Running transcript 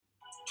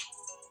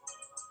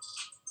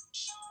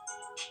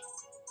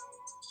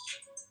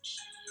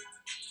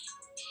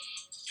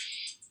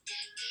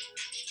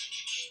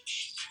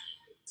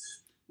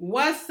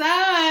What's up?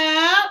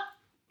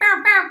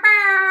 Bow, bow,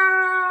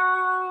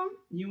 bow.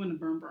 You and the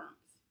burn burns.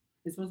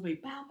 It's supposed to be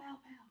bow, bow,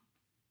 bow.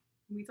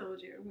 We told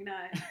you. We're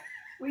not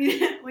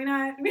doing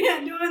that. We're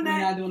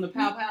not doing the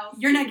pow pows.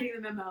 You're not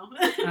getting the memo.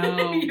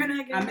 Oh, You're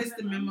not getting I missed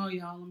the memo,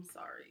 y'all. I'm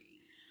sorry.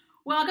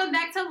 Welcome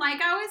back to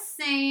Like I Was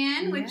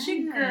Saying with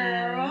your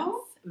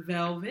girl,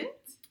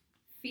 Velvet.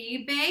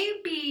 Fee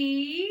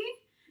Baby.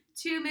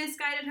 Two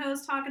misguided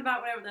hosts talking about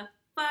whatever the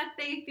fuck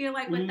they feel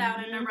like without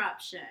an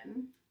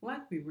interruption.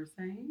 Like we were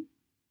saying.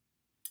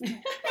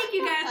 Thank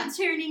you guys for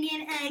tuning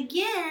in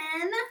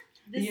again.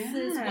 This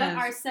is what,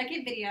 our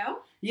second video.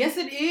 Yes,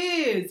 it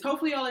is.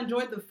 Hopefully y'all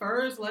enjoyed the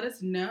first. Let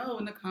us know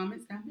in the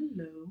comments down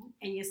below.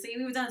 And you see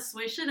we was done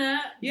switch it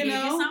up. You give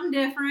know. you something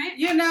different.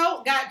 You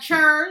know, got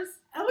chairs.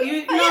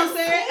 You know what I'm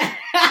saying?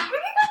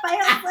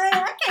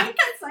 I can't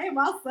say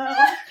myself.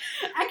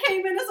 I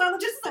came in this other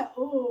just like,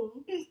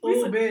 ooh, we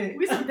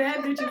some bad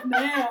bitches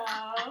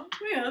now.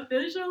 We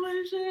official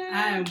and shit.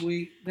 I am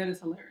weak. That is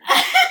hilarious.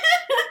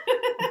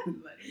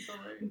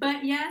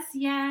 But yes,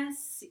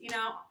 you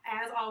know,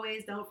 as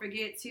always, don't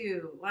forget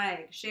to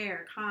like,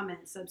 share,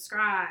 comment,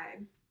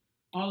 subscribe.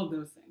 All of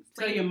those things.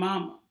 Tell your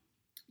mama,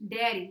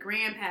 daddy,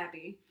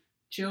 grandpappy,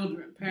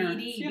 children,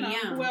 parents, BD, you know,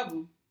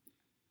 whoever.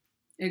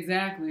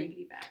 Exactly.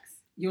 Biggity facts.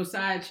 Your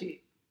side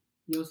chick,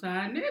 your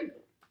side nigga,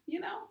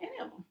 you know, any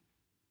of them.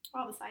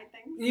 All the side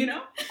things. You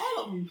know,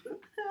 all of them.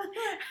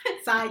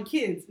 Side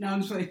kids. No,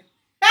 I'm just like.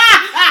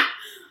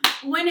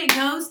 When it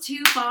goes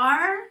too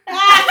far.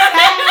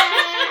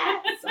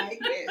 Side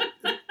kids.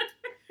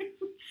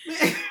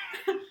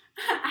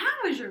 How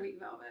was your week,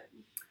 Velvet?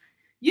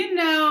 You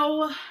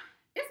know,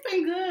 it's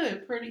been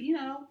good. Pretty, you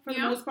know, for the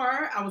Yeah. most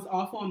part. I was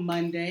off on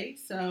Monday,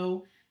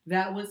 so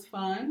that was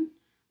fun.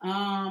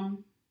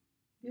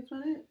 That's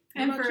about it. What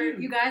And about for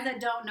you guys that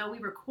don't know, we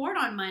record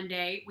on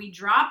Monday. We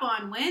drop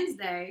on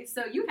Wednesday.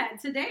 So you had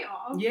today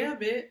off. Yeah, a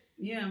bit.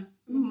 Yeah.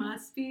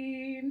 Must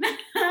be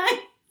nice.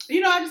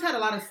 You know, I just had a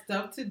lot of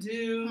stuff to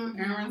do, Mhm.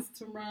 errands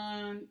to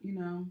run, you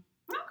know.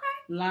 Okay.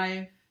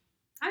 Life.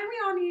 I mean, we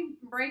all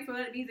need breaks,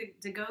 whether it needs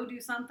to go do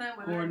something,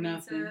 whether Or it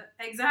needs nothing. to...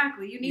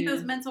 Exactly. You need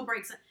those mental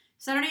breaks.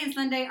 Saturday and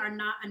Sunday are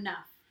not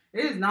enough.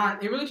 It is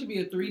not. It really should be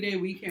a 3-day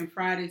weekend,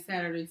 Friday,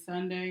 Saturday,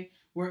 Sunday,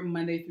 work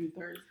Monday through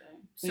Thursday.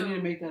 So you need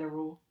to make that a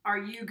rule. Are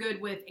you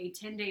good with a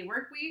 10-day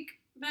work week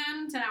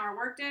then? 10-hour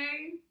work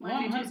day?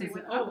 Monday, Tuesday,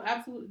 oh,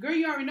 absolutely. Girl,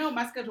 you already know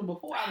my schedule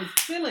before. I was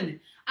feeling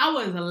it. I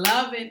was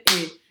loving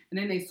it. And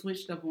then they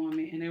switched up on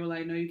me. And they were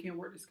like, no, you can't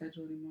work the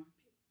schedule anymore.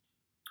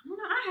 I don't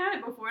know. I had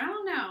it before. I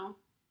don't know.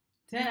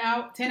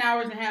 10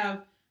 hours and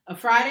have a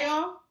Friday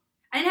off?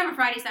 I didn't have a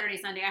Friday, Saturday,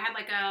 Sunday. I had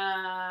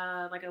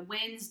like a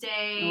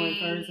Wednesday. Or a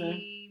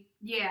Thursday.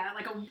 Yeah,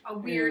 like a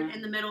weird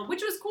in the middle,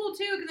 which was cool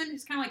too, because then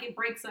it's kind of like it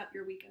breaks up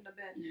your weekend a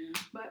bit. Yeah.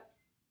 But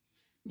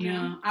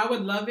yeah, I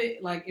would love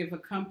it. Like if a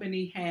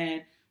company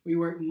had, we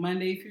work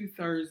Monday through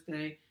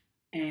Thursday,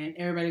 and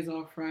everybody's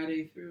off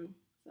Friday through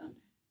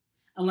Sunday,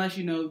 unless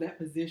you know that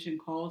position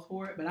calls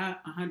for it. But I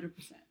 100%.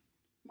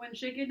 When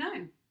shit get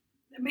done,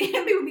 I mean,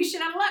 people be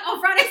shit out of luck. Oh,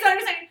 Friday,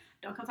 Saturday, Sunday.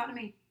 Don't come talk to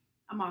me.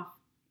 I'm off.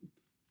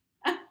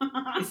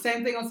 The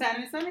same thing on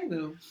Saturday and Sunday,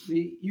 though.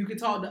 You could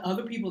talk to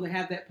other people that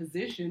have that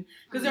position,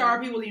 because there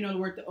are people, you know, that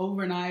work the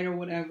overnight or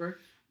whatever,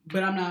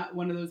 but I'm not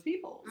one of those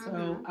people.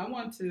 So I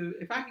want to,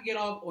 if I could get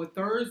off on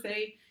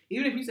Thursday,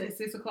 even if you said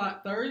 6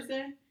 o'clock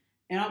Thursday,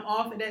 and I'm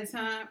off at that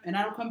time, and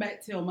I don't come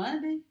back till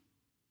Monday.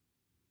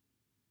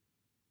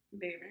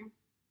 Baby.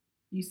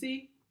 You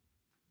see?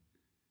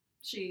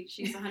 She's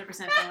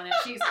 100% feeling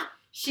it.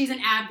 She's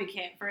an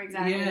advocate for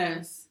exactly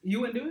this.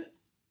 You wouldn't do it?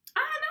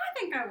 I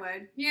think I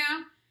would.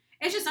 Yeah.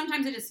 It's just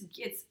sometimes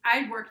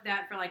I worked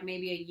that for like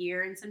maybe a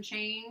year and some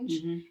change.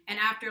 Mm-hmm. And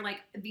after like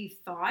the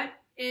thought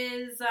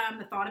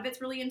of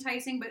it's really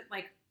enticing, but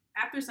like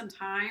after some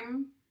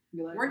time,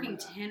 like, working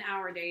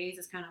 10-hour days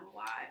is kind of a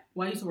lot.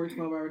 Well, I used to work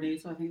 12-hour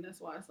days, so I think that's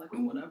why it's like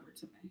whatever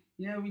to me.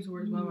 Yeah, we used to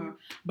work 12 hours.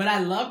 But I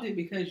loved it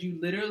because you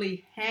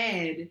literally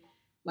had,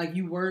 like,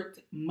 you worked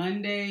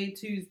Monday,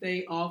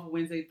 Tuesday, off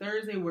Wednesday,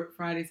 Thursday, work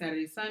Friday,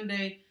 Saturday,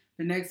 Sunday.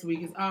 The next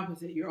week is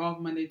opposite. You're off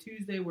Monday,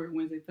 Tuesday, work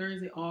Wednesday,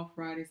 Thursday, off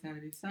Friday,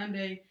 Saturday,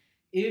 Sunday.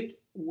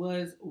 It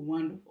was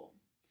wonderful.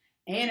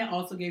 And it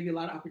also gave you a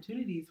lot of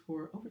opportunities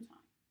for overtime.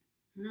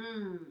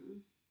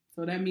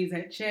 So that means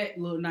that check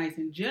looked nice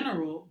in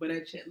general, but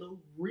that check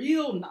looked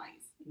real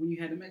nice when you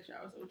had them extra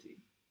hours OT.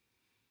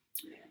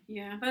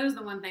 Yeah, that is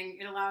the one thing.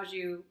 It allows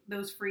you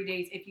those free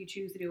days if you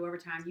choose to do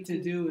overtime. You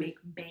can make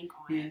bank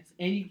on it.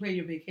 And you can plan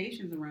your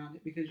vacations around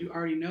it because you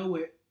already know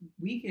what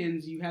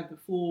weekends you have the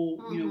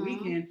full, you know,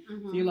 weekend.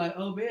 So you're like,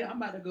 oh, man, I'm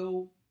about to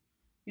go,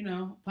 you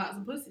know, pop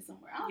some pussy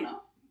somewhere. I don't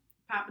know.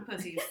 Pop the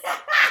pussies.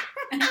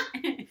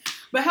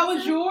 But how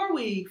was your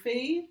week,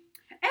 Fee?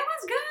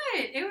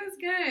 It was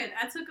good.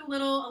 I took a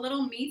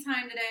little me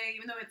time today,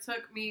 even though it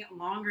took me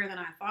longer than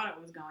I thought it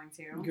was going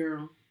to.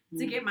 Girl.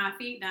 To get my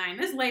feet done.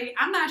 This lady,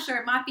 I'm not sure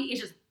if my feet is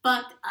just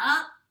fucked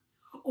up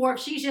or if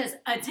she's just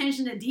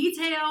attention to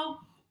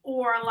detail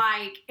or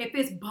like if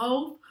it's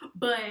both,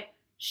 but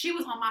she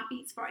was on my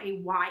feet for a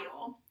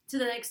while To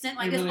the extent,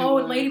 like, this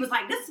old lady was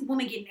like, this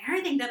woman getting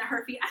everything done to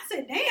her feet. I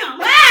said, damn.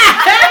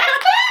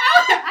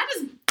 I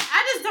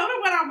just told her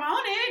what I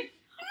wanted.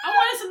 I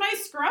wanted some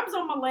nice scrubs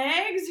on my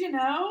legs, you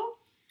know.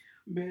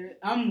 But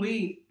I'm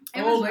weak.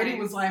 The old lady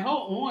was like,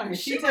 hold on.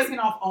 She taking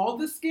off all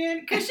the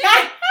skin? Because she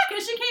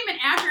came in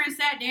after and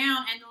sat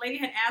down, and the lady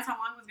had asked how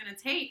long it was going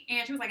to take,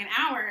 and she was like, an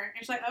hour. And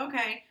she's like,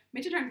 okay.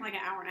 Made your turn for like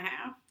an hour and a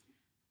half.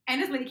 And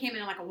this lady came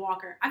in like a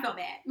walker. I felt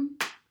bad.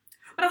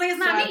 But I was like, it's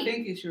not me. I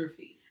think it's your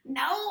feet.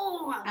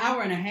 No.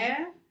 Hour and a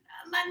half?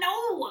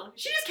 No.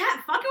 She just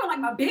kept fucking with like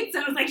my big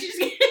toes. Like, she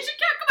kept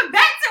coming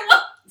back to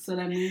what? So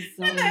that means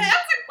I was like,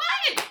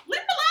 what?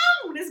 Leave it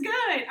alone. It's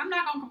good. I'm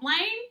not going to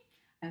complain.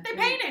 They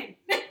painted.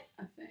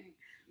 I think,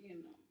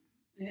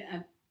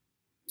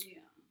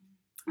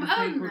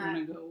 I think we're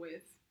going to go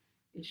with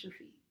it's your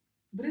feet.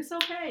 But it's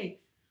okay.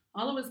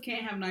 All of us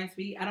can't have nice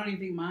feet. I don't even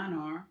think mine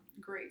are.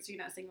 Great. So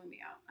you're not singling me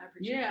out. I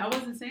appreciate it. Yeah, I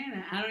wasn't saying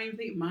that. I don't even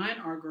think mine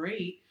are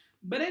great.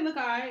 But they look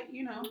all right.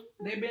 You know,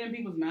 they've been in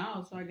people's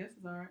mouths, so I guess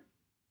it's all right.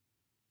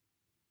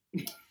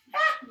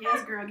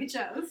 Yes, girl. Get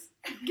yours.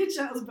 Get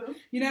yours, boo.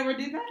 You never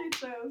did that?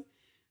 Get yours.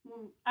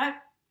 I'm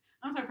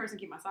the type of person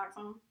to keep my socks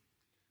on.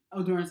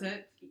 Oh, during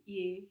sex?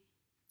 Yeah.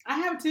 I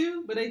have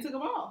too, but they took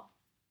them off.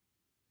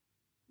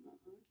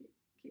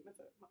 Keep my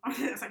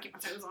toes. I keep my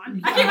toes on.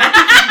 You keep your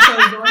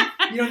toes on.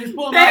 You don't just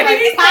pull them out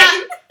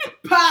like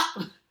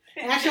pop.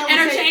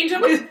 Interchange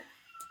them.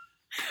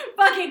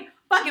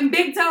 Fucking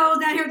big toes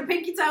down here where the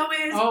pinky toe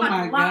is. Oh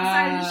my god.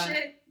 Lopsided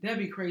shit. That'd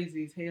be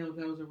crazy as hell if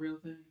that was a real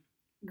thing.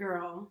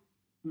 Girl.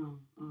 Oh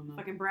no.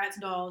 Fucking Bratz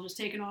doll just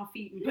taking off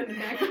feet and putting it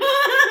back.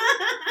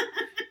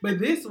 But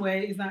this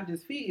way, it's not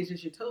just feet, it's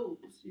just your toes.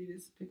 You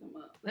just pick them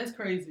up. That's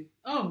crazy.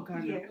 Oh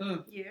god. Yeah.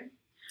 No. Yeah.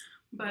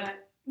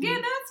 But yeah,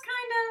 that's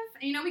kind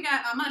of, we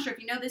got, I'm not sure if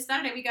you know, this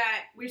Saturday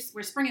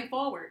we're springing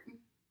forward.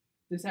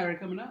 This Saturday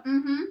coming up?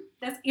 Mm-hmm.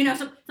 That's,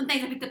 some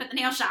things I picked up at the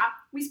nail shop.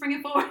 We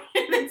springing forward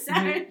this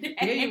Saturday.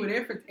 Yeah, you were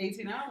there for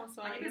 18 hours,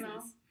 so My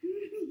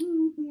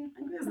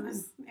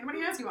business.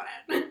 Anybody ask you about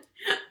that?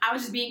 I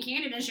was just being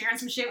candid and sharing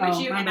some shit with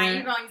you, and now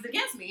you're going to use it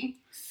against me.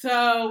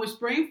 So, with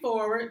spring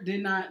forward,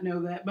 did not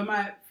know that, but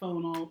my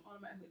phone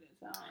automatically did,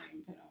 so I don't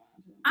even pay no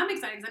mind. I'm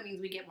excited because that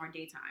means we get more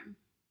daytime.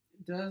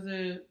 Does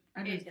it?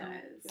 I just don't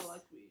feel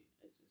like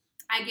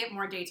I get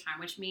more daytime,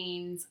 which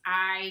means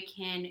I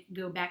can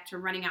go back to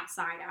running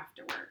outside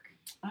after work.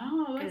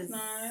 Oh, that's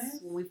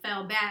nice. When we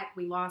fell back,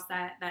 we lost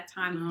that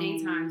time of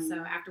daytime.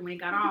 So after we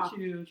got off,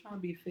 you trying to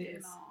be fit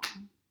and all.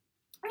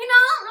 I'm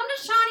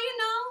just trying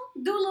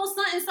to, do a little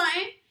something,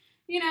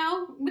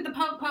 with the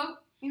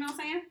poke. You know what I'm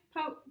saying?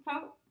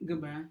 Poke.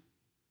 Goodbye.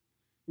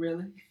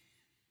 Really?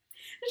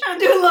 Just trying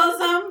to do a little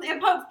something.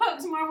 It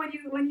pokes more when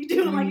you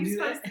do it like you're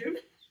supposed to.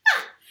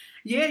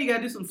 Yeah, you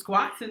gotta do some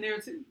squats in there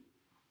too.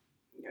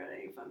 Girl, that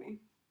ain't funny.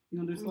 You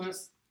gonna do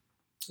squats?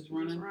 Just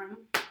running.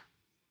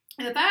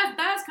 And the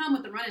thighs come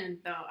with the running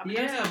though.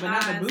 Yeah, but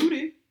not the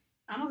booty.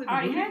 I don't think the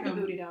already booty had the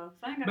booty though.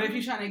 So but if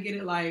you're trying to get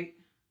it like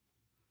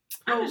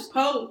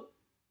poke.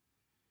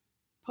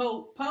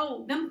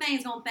 Them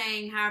things gonna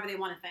thang however they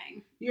want to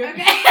thang. Yeah.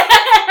 Okay.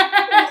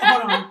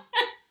 Hold on.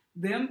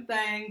 Them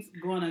things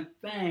gonna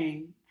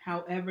thang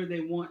however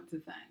they want to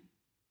thang.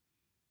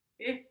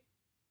 Yeah.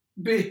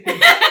 Big.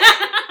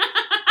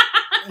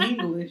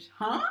 English,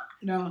 huh?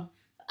 No.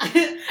 I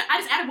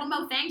just added one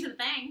more thing to the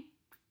thing.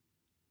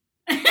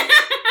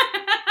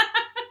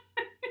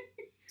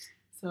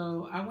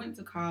 So I went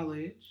to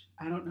college.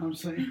 I don't know what I'm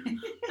saying.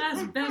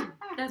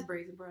 That's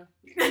brazen, bro.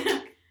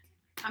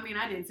 I mean,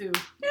 I did too.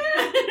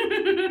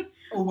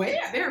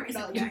 Where? Very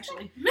recently,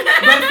 actually. But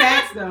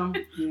facts though.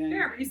 Yeah.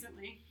 Very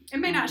recently. It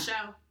may not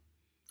show.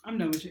 I'm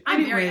done with you.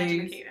 I'm very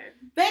educated.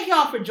 Thank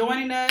y'all for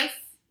joining us.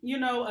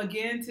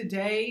 Again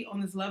today on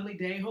this lovely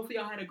day. Hopefully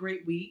y'all had a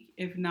great week.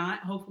 If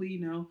not,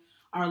 hopefully,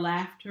 our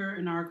laughter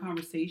and our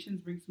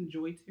conversations bring some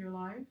joy to your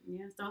life.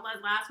 Yes, don't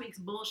let last week's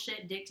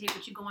bullshit dictate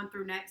what you're going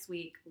through next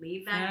week.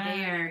 Leave that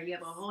there. You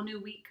have a whole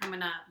new week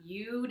coming up.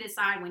 You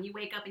decide when you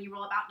wake up and you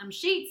roll up out them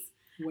sheets,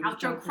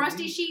 out your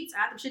crusty sheets,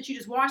 out the shit you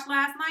just washed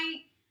last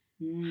night.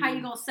 How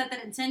you gonna set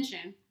that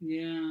intention?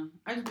 Yeah,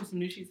 I just put some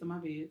new sheets on my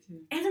bed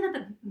too. Isn't that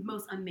the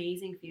most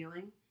amazing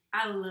feeling?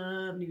 I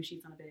love new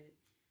sheets on the bed.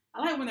 I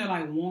like when they're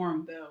like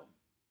warm though,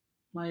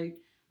 like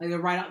they're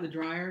right out the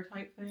dryer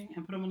type thing,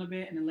 and put them on the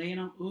bed and then lay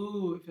them.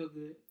 Ooh, it feels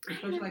good,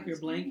 especially like your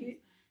blanket.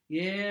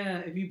 Yeah,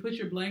 if you put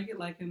your blanket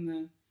like in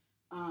the,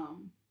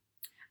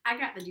 I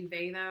got the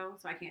duvet though,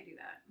 so I can't do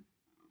that.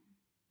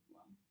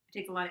 Well, it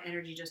takes a lot of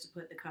energy just to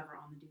put the cover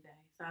on the duvet,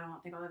 so I don't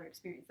think I'll ever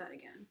experience that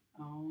again.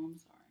 Oh, I'm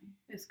sorry.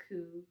 It's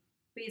cool.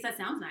 But yes, that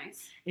sounds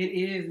nice. It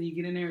is, and you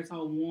get in there, it's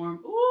all warm.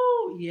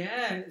 Ooh,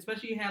 yeah.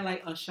 Especially you had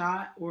like a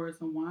shot or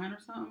some wine or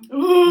something.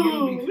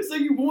 Ooh, so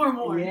you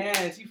warm.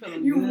 Yes, you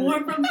feeling you good.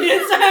 warm from the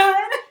inside.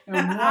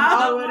 And warm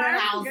all the way to the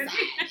outside.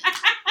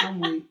 I'm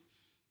weak.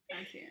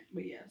 I can't,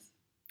 but yes.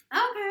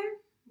 Okay.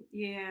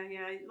 Yeah.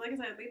 Like I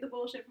said, leave the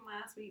bullshit from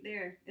last week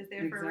there. It's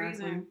there for a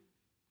reason.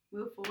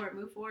 Move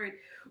forward.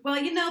 Well,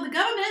 the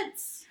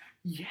governments.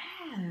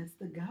 Yes,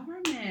 the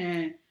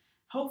government.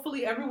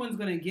 hopefully everyone's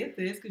gonna get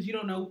this because we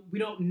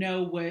don't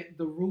know what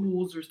the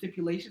rules or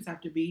stipulations have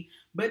to be.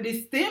 But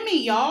this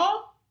stimmy,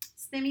 y'all.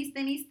 Stimmy.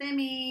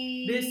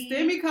 This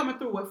stimmy coming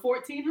through what,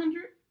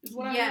 1,400 is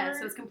what I heard? Yeah,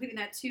 so it's completing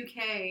that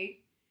 2K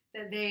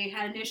that they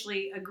had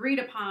initially agreed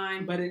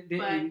upon, but it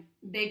didn't.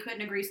 But they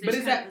couldn't agree. So but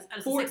is that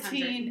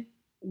 14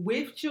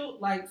 with children?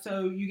 Like,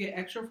 so you get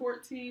extra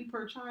 14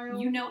 per child?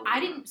 You know, I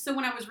didn't. So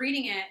when I was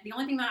reading it, the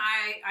only thing that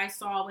I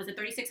saw was a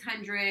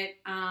 3,600.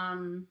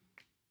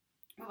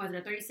 What was it?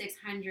 A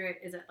 3,600?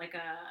 Is it like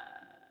a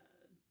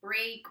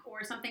break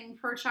or something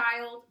per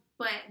child?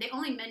 But they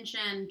only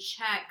mentioned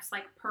checks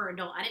like per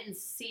adult. I didn't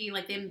see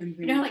like them.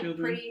 You know, like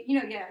children.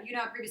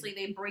 Previously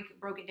they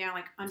broke it down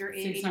like under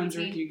age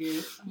 600 18. you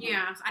get.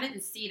 Yeah, so I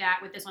didn't see that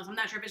with this one. So I'm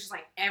not sure if it's just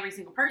like every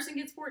single person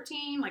gets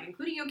 14, like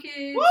including your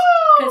kids.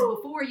 Because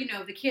before,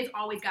 the kids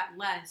always got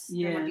less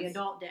than what the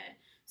adult did.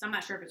 So I'm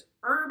not sure if it's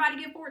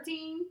everybody get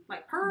 14,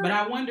 like per. But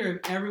I wonder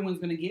if everyone's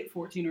going to get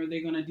 14, or are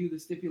they going to do the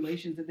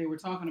stipulations that they were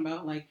talking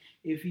about, like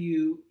if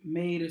you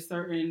made a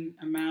certain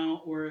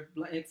amount or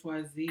X,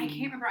 Y, Z. I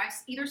can't remember. I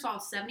either saw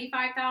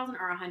 75,000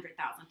 or 100,000.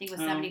 I think it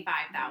was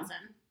 75,000.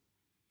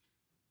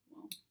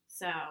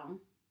 So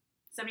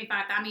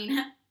 75. I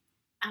mean,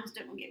 I'm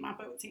still gonna get my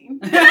 14.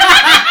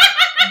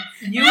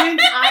 You and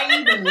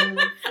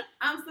I.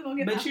 I'm still gonna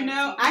get. But my 14.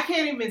 I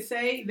can't even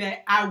say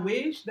that I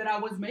wish that I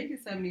was making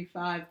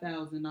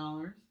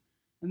 $75,000,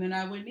 and then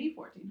I would need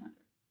 1,400.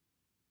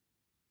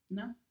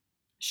 No.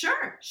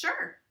 Sure.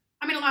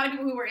 I mean, a lot of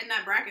people who were in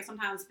that bracket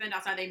sometimes spend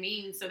outside their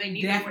means, so they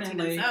need the 14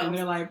 themselves. And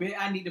they're like,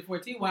 I need the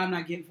 14. Why I'm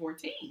not getting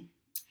 14?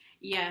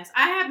 Yes,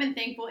 I have been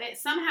thankful. It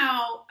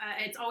somehow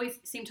it's always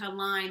seemed to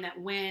align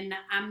that when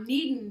I'm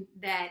needing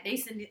that, they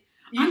send it.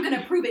 I'm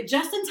gonna prove it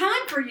just in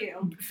time for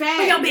you. Fact.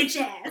 For your bitch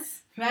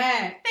ass.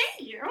 Fact.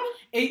 Thank you.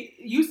 It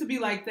used to be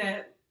like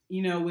that,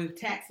 with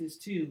taxes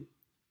too.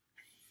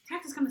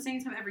 Taxes come the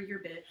same time every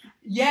year, bitch.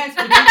 Yes,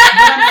 but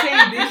I'm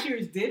saying this year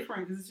is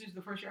different because this is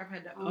the first year I've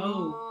had to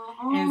owe,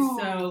 and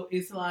so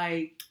it's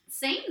like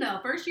same though.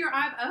 First year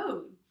I've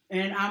owed.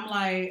 And I'm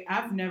like,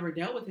 I've never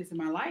dealt with this in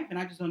my life, and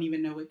I just don't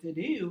even know what to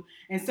do.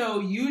 And so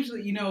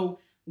usually,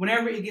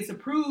 whenever it gets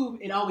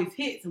approved, it always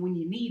hits. And when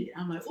you need it,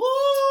 I'm like,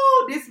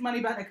 ooh, this money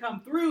about to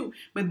come through.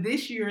 But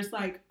this year, it's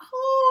like,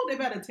 oh, they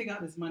better take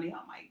out this money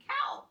on my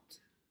account.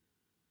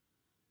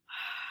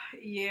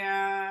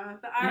 Yeah.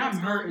 And I'm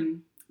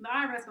hurting. The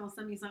IRS going to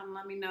send me something,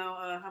 let me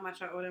know how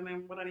much I owe them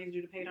and what I need to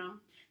do to pay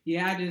them.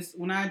 Yeah,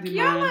 when I did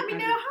y'all let me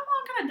know, how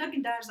long can I duck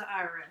and dodge the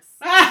IRS?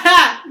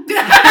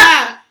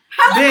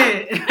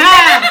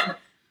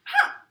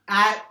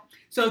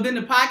 So then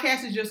the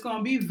podcast is just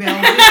gonna be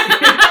Velvet.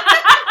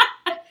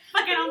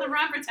 Fucking on the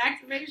run for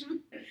tax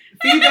evasion.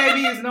 Fee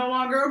Baby is no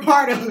longer a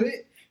part of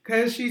it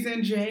because she's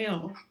in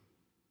jail.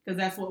 Because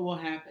that's what will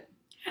happen.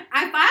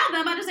 I filed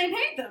them, I just ain't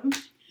paid them.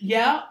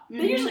 Yeah. Mm-hmm.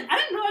 They usually, I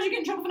didn't realize you get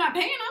in trouble for not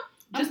paying them.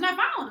 Just not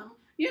filing them.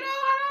 I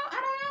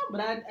don't know, but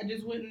I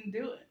just wouldn't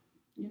do it.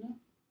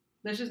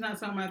 That's just not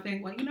something I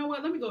think like. You know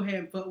what? Let me go ahead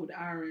and fuck with the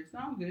IRS. No,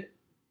 I'm good.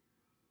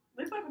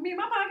 They fuck with me in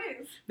my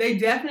pockets. They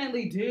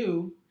definitely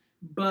do,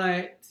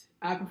 but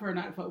I prefer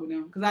not to fuck with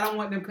them because I don't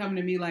want them coming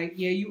to me like,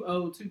 yeah, you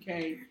owe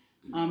 $2,000.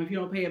 If you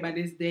don't pay it by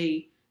this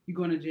date, you're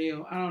going to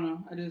jail. I don't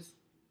know.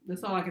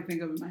 That's all I can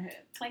think of in my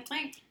head.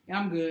 Clank. Yeah,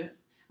 I'm good.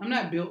 I'm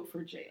not built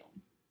for jail.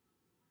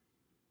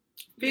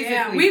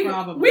 Physically,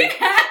 probably. We've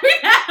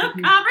had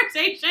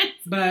conversations.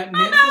 But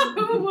about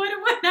who would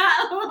or would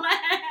not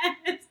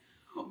last,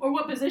 or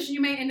what position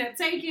you may end up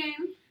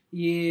taking.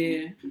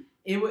 Yeah.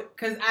 It would,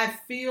 because I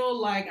feel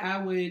like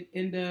I would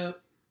end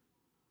up,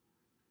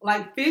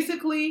 like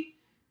physically,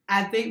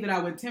 I think that I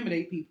would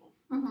intimidate people.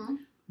 Mm-hmm.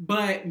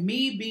 But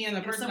me being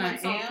the person I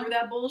am, through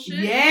that bullshit.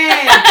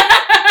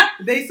 Yeah,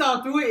 they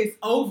saw through it. It's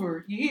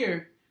over. You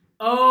hear?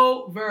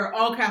 Over.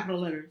 All capital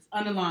letters,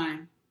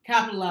 underline,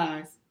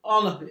 capitalize,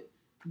 all of it,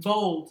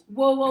 bold.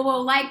 Whoa!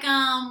 Like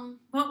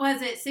what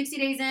was it? 60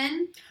 Days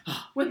In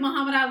with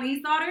Muhammad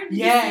Ali's daughter.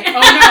 Yeah.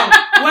 Oh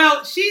no.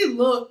 Well, she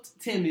looked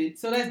timid,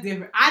 so that's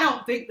different. I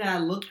don't think that I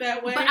look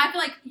that way. But I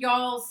feel like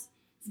y'all's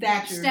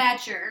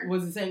stature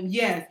was the same.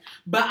 Yes,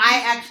 but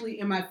I actually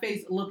in my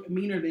face look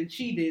meaner than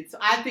she did, so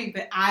I think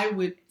that I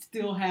would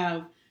still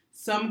have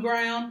some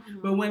ground. Mm-hmm.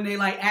 But when they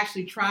like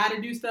actually try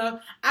to do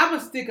stuff, I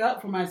would stick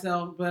up for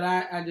myself. But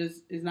I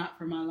just it's not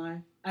for my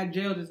life.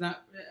 Jail does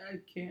not. I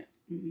can't.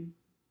 Mm-mm.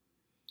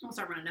 I'm gonna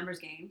start running numbers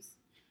games.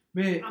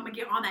 But I'm gonna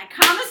get on that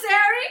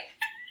commissary.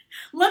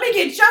 Let me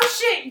get your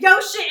shit,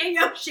 and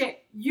your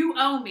shit. You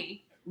owe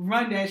me.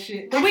 Run that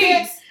shit.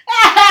 Louise.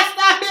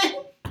 Stop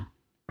it.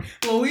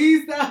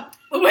 Louise, stop.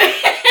 Gotta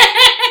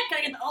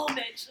get the old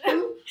bitch.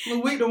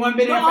 Louise, the one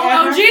been the there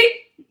forever. OG?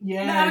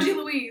 Yeah. The OG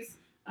Louise.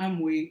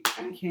 I'm weak.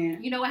 I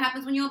can't. You know what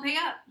happens when you don't pay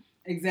up?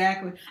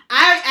 Exactly.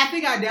 I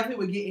think I definitely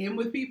would get in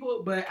with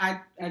people, but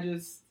I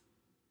just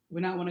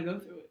would not want to go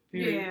through it.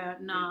 Period. Yeah,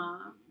 nah.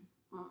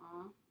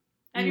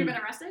 Have you been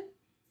arrested?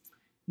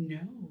 No.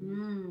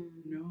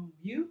 No.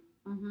 You?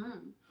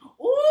 Mm-hmm.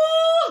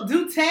 Ooh,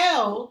 do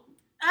tell.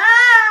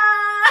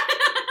 Ah!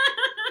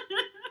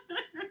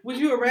 Was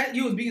you arrested?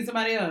 You was beating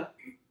somebody up?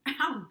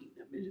 I was beating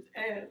them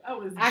ass. I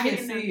was I can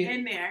getting see them it.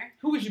 in there.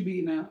 Who was you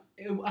beating up?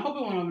 I hope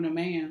it went over no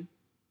man.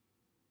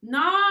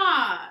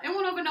 Nah, it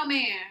went over no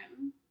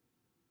man.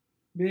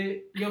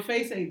 But your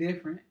face ain't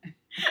different.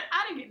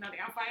 I didn't get no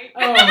damn fight.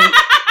 Oh,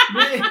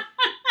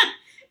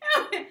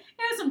 It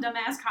was some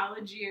dumbass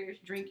college years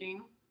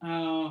drinking.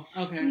 oh,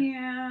 okay.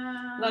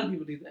 Yeah. A lot of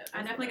people do that.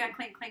 I definitely got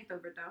clanked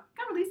over it though.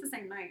 Got released the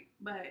same night,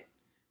 but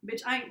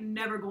bitch, I ain't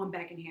never going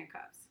back in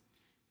handcuffs.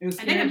 It was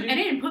And they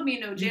didn't put me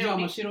in no Did you jail.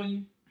 almost shit on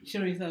you?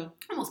 Shit on yourself?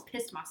 I almost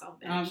pissed myself,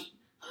 bitch.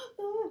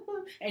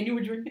 And you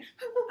were drinking?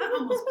 I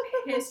almost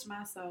pissed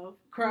myself.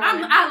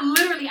 Crying.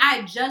 I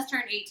had just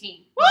turned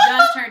 18. What?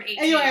 Just turned 18.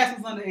 And your ass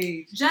was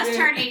underage. Just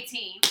turned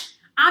 18.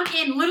 I'm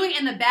literally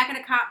in the back of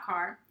the cop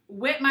car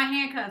with my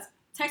handcuffs.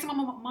 Texting my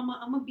mama,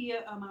 I'm gonna be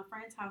at my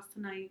friend's house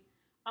tonight.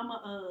 I'm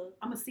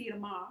gonna see you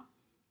tomorrow.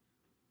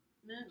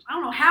 I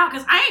don't know how,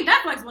 because I ain't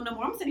that flexible no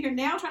more. I'm sitting here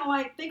now trying to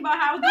like think about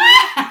how I was doing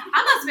it.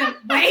 I must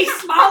have been way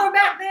smaller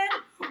back then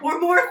or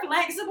more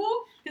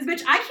flexible. Because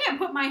bitch, I can't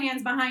put my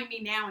hands behind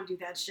me now and do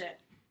that shit.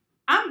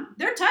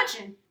 They're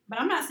touching, but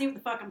I'm not seeing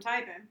what the fuck I'm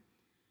typing.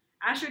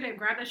 I should have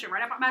grabbed that shit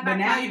right up my back. But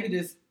now pocket. you can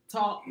just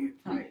talk to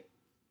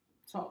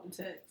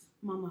text.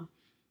 Mama,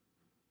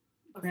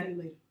 I'll see you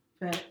later.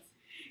 Facts.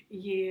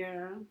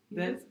 Yeah.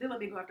 That's- They let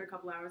me go after a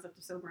couple hours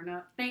after sobering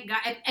up. Thank God.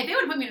 If they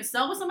would have put me in a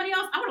cell with somebody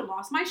else, I would have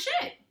lost my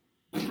shit.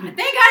 Thank God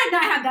I did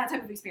not have that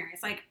type of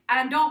experience. Like,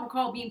 I don't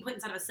recall being put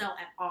inside of a cell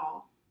at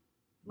all.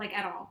 Like,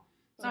 at all.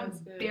 So That's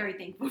I'm good. very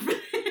thankful for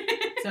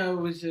that. So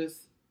it was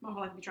just... My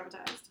whole life would be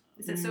traumatized.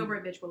 It said, sober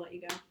a bitch will let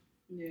you go.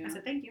 Yeah. I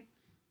said, thank you.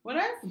 Well,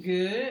 that's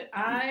good.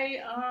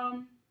 I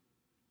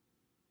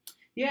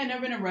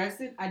never been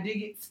arrested. I did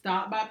get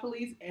stopped by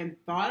police and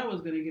thought I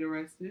was going to get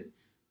arrested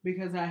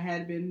because I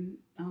had been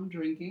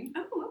drinking.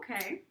 Oh,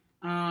 okay.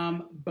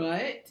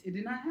 But it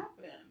did not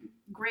happen.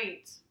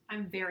 Great.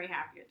 I'm very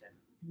happy it didn't.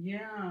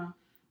 Yeah.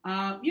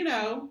 It's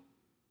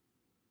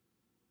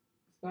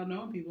about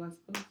knowing people, I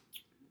suppose.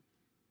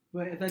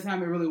 But at that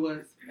time, it really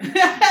was.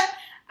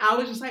 I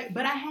was just like,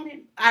 but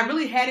I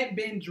really hadn't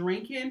been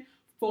drinking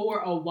for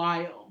a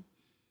while.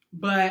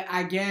 But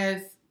I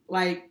guess,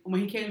 like,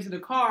 when he came into the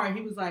car,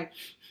 he was like,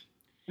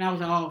 and I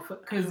was like, oh,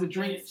 because the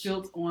drink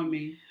spilled on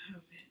me.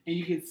 And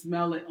you could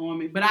smell it on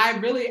me. But I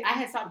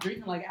had stopped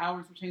drinking like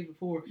hours of change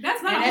before.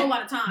 That's not a whole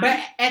lot of time. But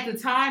at the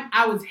time,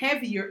 I was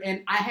heavier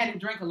and I hadn't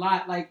drank a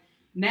lot. Like,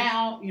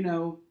 now,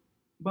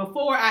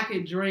 before I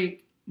could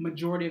drink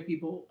majority of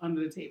people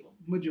under the table.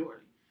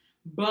 Majority.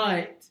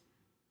 But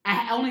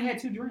I only had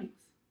 2 drinks.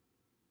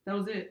 That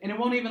was it. And it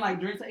wasn't even like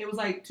drinks. It was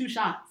like 2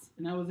 shots.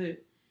 And that was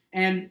it.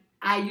 And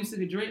I used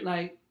to drink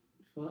like,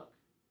 fuck.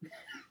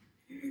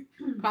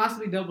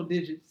 Possibly double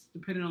digits,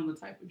 depending on the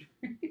type of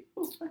drink.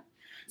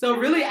 So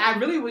really, I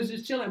really was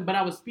just chilling. But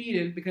I was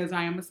speeding because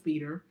I am a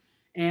speeder.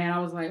 And I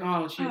was like,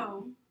 oh, shit.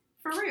 Oh,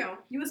 for real?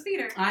 You a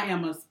speeder? I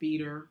am a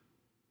speeder.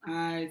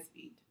 I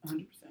speed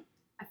 100%.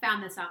 I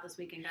found this out this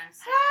weekend, guys.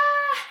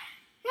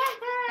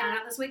 Found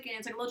out this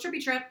weekend. Took a little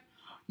trippy trip.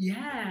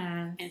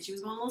 Yes. And she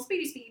was going a little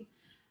speed.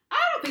 I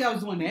don't think I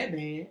was doing that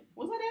bad.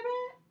 Was I that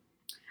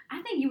bad?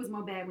 I think you was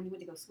more bad when you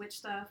went to go switch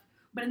stuff.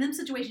 But in them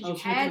situations you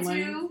switching had to.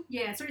 lanes?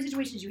 Yeah, certain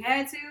situations you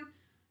had to.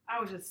 I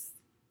was just...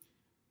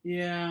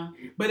 Yeah.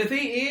 But the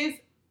thing is,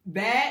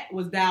 that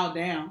was dialed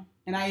down.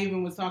 And I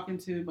even was talking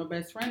to my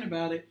best friend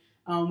about it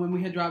when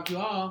we had dropped you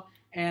off.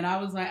 And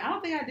I was like, I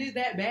don't think I did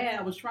that bad.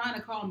 I was trying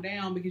to calm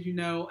down because,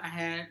 I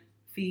had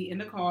Fee in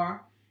the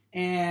car.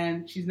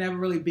 And she's never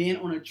really been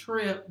on a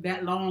trip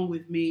that long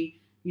with me.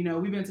 We've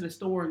been to the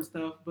store and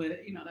stuff. But,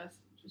 that's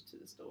just to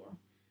the store.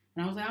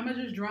 And I was like, I'm going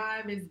to just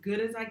drive as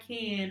good as I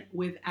can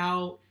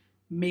without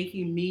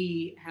making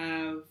me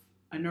have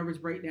a nervous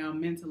breakdown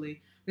mentally.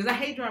 Because I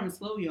hate driving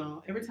slow,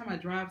 y'all. Every time I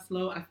drive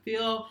slow, I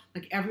feel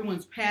like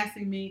everyone's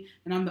passing me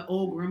and I'm the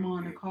old grandma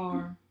in the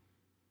car.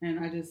 And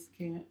I just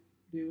can't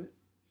do it.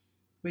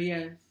 But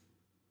yes,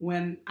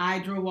 when I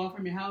drove off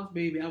from your house,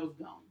 baby, I was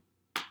gone.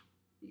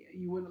 Yeah,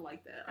 you wouldn't have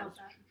liked that. Felt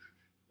that.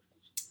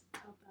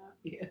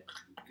 Yeah.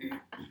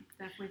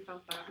 Definitely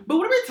felt that. But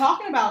what are we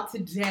talking about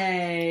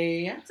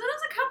today? So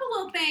there's a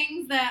couple of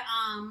things that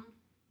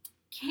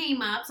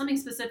came up, something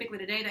specifically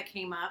today that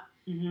came up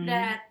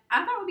that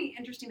I thought would be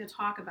interesting to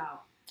talk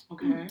about.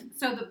 Okay.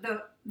 So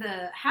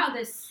the how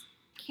this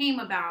came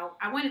about,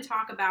 I want to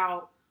talk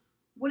about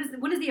what is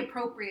the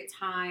appropriate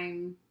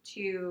time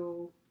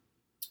to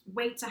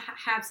wait to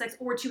have sex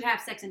or to have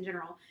sex in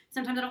general.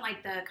 Sometimes I don't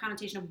like the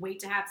connotation of wait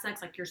to have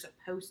sex, like you're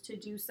supposed to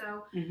do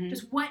so. Mm-hmm.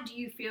 Just what do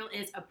you feel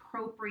is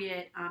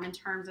appropriate in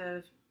terms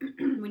of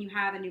when you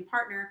have a new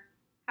partner,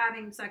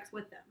 having sex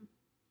with them?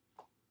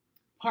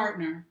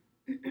 Partner.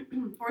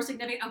 Or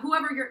significant,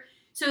 whoever you're...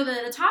 So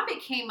the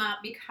topic came up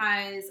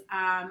because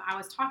I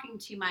was talking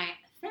to my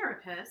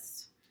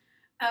therapist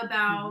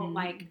about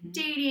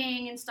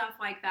dating and stuff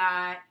like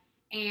that.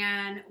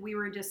 And we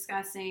were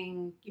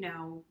discussing,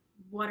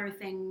 what are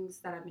things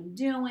that I've been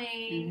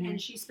doing.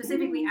 And she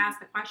specifically asked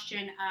the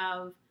question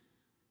of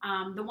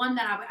the one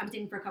that I was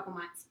dating for a couple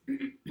months.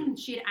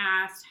 She had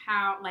asked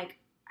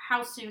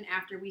how soon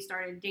after we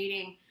started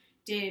dating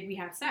did we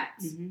have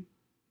sex?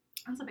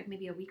 I was like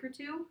maybe a week or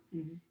two,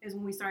 Mm-hmm. is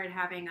when we started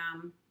having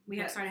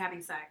started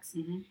having sex,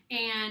 Mm-hmm.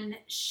 and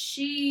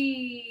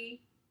it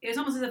was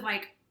almost as if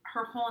like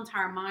her whole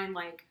entire mind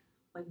like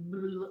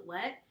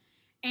what,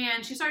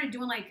 and she started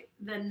doing like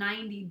the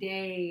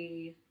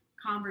 90-day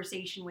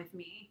conversation with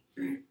me.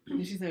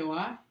 Did she say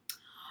why?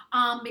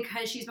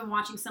 Because she's been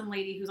watching some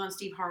lady who's on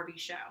Steve Harvey's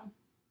show.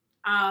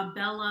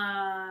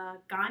 Bella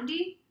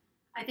Gandhi,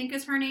 I think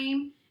is her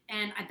name.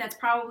 And that's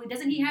probably,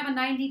 doesn't he have a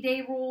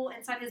 90-day rule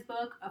inside his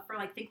book for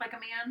like Think Like a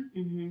Man?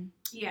 Mm-hmm.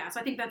 Yeah, so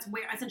I think that's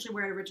essentially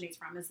where it originates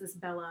from, is this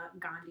Bella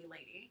Gandhi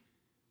lady.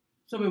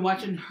 So we're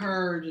watching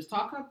her just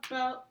talk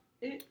about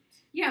it?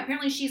 Yeah,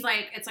 apparently she's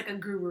like, it's like a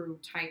guru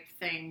type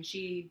thing.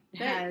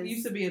 That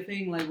used to be a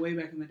thing like way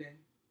back in the day.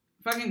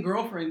 Fucking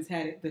Girlfriends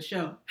had it, the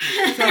show.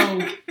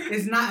 So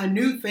it's not a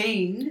new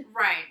thing.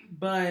 Right.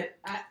 But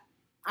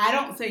I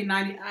don't say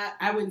 90,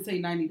 I wouldn't say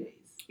 90 days.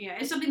 Yeah,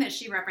 it's something that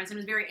she referenced. It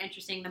was very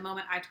interesting the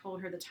moment I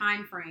told her the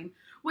time frame,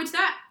 which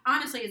that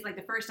honestly is like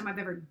the first time I've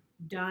ever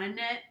done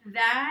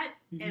that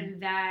Mm-hmm.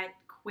 and that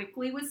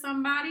quickly with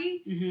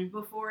somebody. Mm-hmm.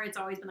 Before, it's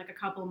always been like a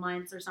couple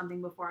months or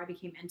something before I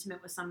became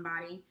intimate with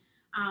somebody.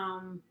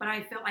 But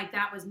I felt like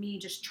that was me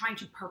just trying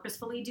to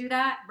purposefully do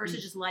that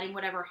versus just letting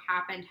whatever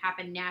happened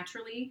happen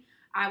naturally.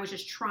 I was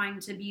just trying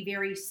to be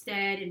very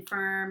stead and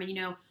firm, and you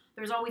know,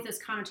 there's always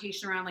this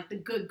connotation around like the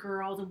good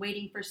girls and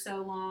waiting for so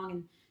long,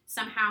 and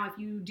somehow if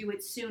you do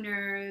it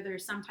sooner,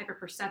 there's some type of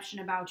perception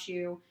about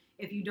you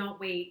if you don't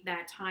wait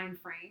that time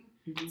frame.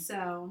 Mm-hmm.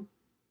 So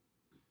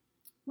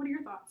what are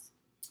your thoughts?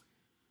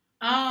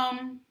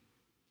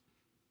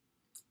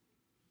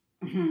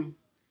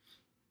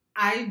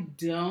 I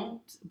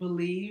don't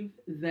believe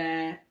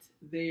that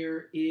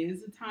there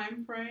is a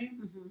time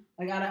frame. Mm-hmm.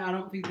 Like I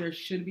don't think there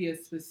should be a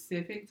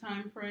specific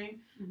time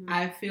frame. Mm-hmm.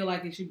 I feel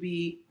like it should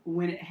be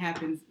when it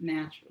happens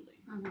naturally.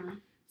 Mm-hmm.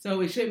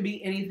 So it shouldn't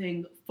be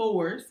anything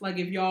forced. Like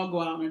if y'all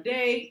go out on a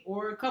date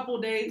or a couple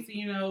dates,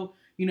 you know,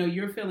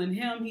 you're feeling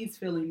him, he's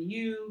feeling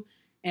you,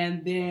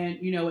 and then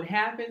it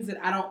happens. And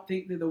I don't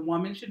think that the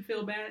woman should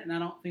feel bad, and I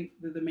don't think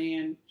that the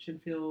man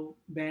should feel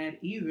bad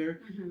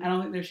either. Mm-hmm. I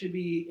don't think there should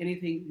be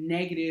anything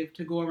negative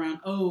to go around.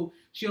 Oh,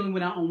 she only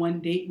went out on one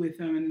date with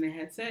him and then they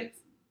had sex.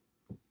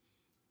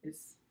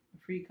 It's a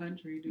free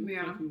country, do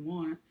what you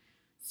want.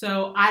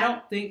 So I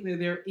don't think that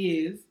there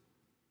is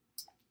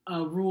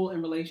a rule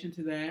in relation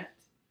to that.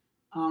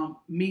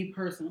 Me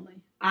personally,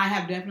 I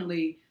have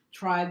definitely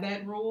tried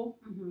that rule,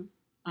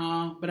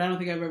 but I don't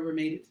think I've ever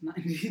made it to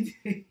 90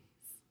 days.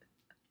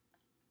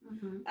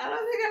 Mm-hmm. I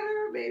don't think I've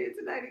ever made it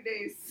to 90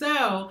 days.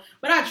 So,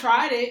 but I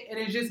tried it, and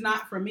it's just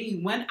not for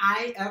me.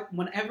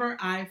 Whenever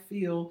I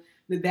feel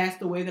that that's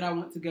the way that I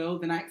want to go,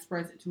 then I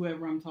express it to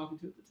whoever I'm talking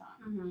to at the time.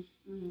 Mm-hmm.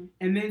 Mm-hmm.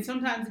 And then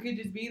sometimes it could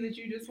just be that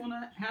you just want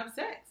to have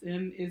sex,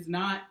 and it's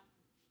not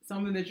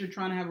something that you're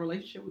trying to have a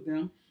relationship with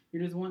them.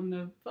 You're just wanting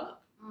to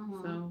fuck.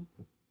 Mm-hmm. So,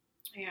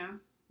 yeah.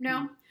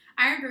 No,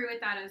 I agree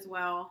with that as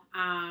well.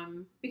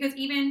 Because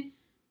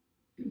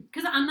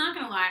I'm not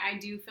going to lie, I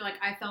do feel like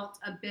I felt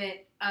a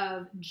bit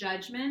of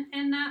judgment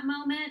in that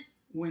moment.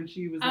 When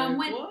she was like,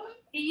 what?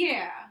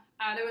 Yeah.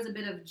 There was a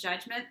bit of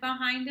judgment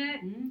behind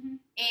it. Mm-hmm.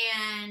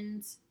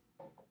 And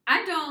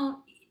I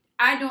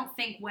don't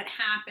think what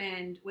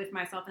happened with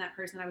myself and that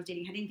person that I was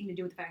dating had anything to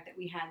do with the fact that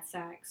we had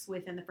sex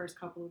within the first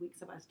couple of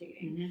weeks of us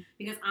dating. Mm-hmm.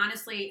 Because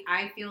honestly,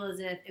 I feel as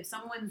if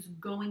someone's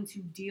going to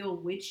deal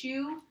with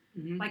you,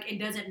 like it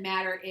doesn't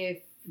matter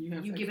if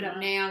you give it up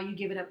now, you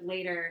give it up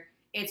later.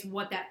 It's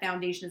what that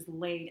foundation is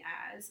laid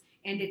as.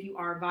 And if you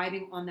are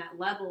vibing on that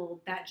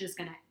level, that's just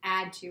going to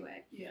add to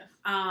it. Yes.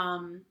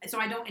 So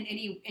I don't in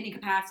any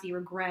capacity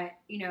regret,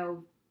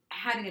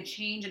 having a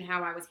change in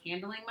how I was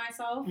handling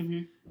myself.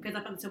 Because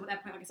up until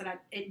that point, like I said,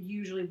 it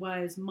usually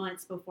was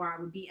months before I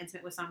would be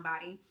intimate with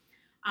somebody.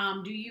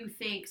 Do you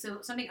think,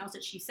 so something else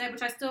that she said,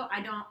 which I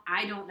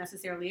don't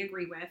necessarily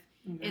agree with,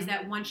 is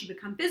that once you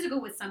become physical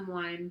with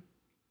someone,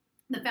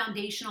 the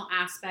foundational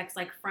aspects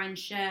like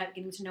friendship,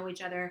 getting to know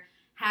each other,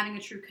 having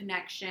a true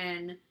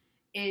connection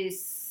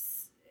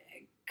is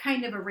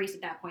kind of erased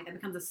at that point. That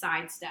becomes a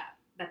sidestep.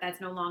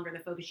 That's no longer the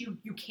focus. You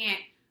can't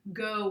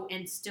go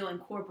and still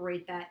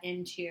incorporate that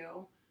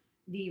into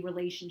the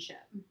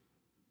relationship.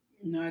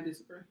 No, I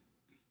disagree.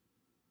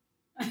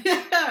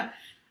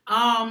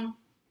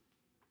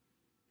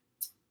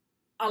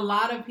 A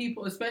lot of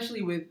people,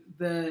 especially with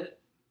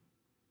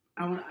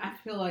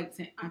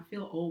I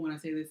feel old when I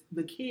say this.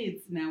 The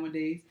kids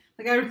nowadays,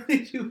 like I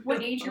really do.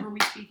 What age are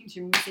we speaking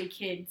to when we say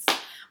kids?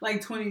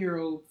 Like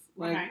 20-year-olds,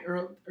 like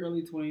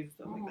early 20s,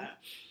 stuff like that.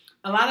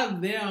 A lot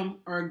of them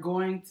are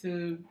going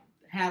to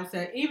have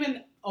sex,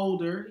 even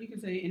older. You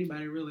can say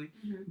anybody really,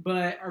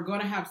 but are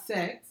going to have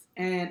sex,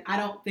 and I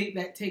don't think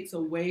that takes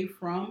away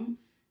from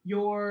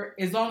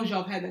as long as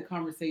y'all have had that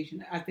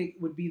conversation. I think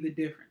would be the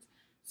difference.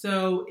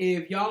 So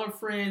if y'all are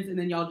friends and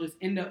then y'all just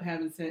end up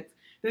having sex,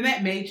 then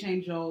that may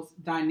change y'all's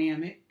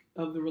dynamic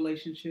of the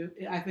relationship.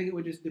 I think it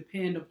would just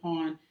depend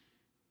upon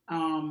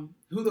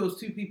who those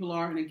two people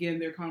are, and again,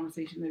 their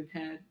conversation they've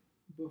had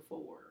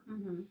before.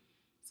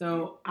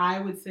 So I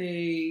would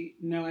say,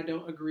 no, I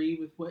don't agree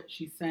with what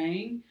she's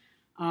saying.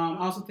 I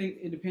also think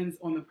it depends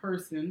on the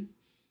person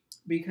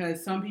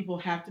because some people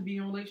have to be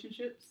in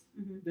relationships.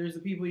 Mm-hmm. There's the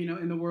people,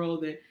 in the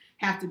world that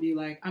have to be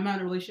like, I'm not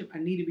in a relationship. I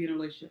need to be in a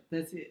relationship.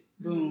 That's it.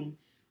 Boom.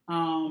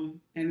 And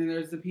then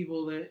there's the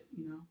people that,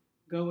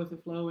 go with the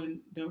flow and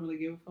don't really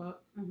give a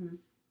fuck. Mm-hmm.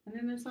 And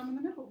then there's some in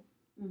the middle.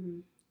 Mm-hmm.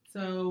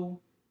 So,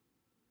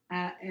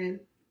 and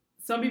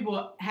some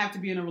people have to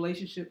be in a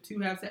relationship to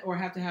have sex or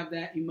have to have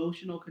that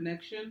emotional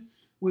connection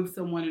with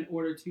someone in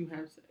order to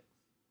have sex.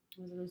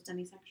 Was it those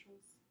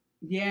demisexuals?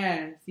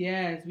 Yes.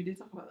 We did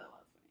talk about that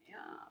last time.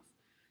 Yeah.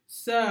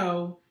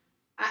 So,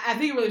 I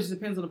think it really just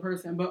depends on the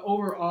person. But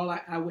overall,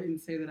 I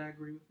wouldn't say that I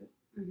agree with it.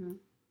 Mm-hmm.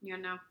 Yeah,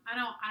 no. I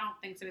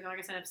don't think so either. Like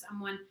I said, if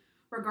someone,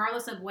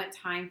 regardless of what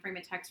time frame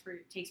it takes for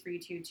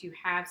you to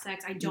have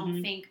sex, I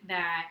don't think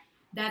that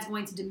that's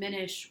going to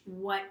diminish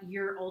what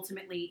you're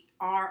ultimately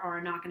are or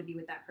are not going to be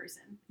with that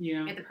person.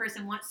 Yeah. If the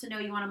person wants to know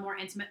you on a more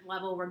intimate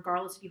level,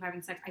 regardless of you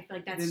having sex, I feel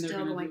like that's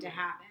still going to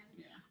happen.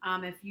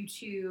 Yeah. If you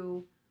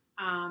two,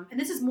 and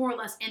this is more or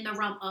less in the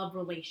realm of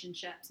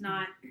relationships,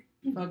 not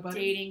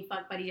dating,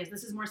 fuck buddy. Yes,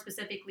 this is more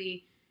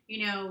specifically,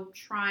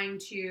 trying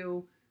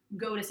to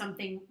go to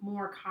something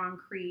more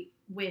concrete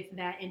with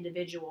that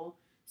individual.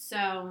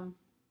 So,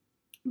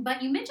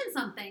 but you mentioned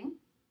something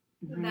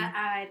that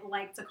I'd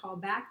like to call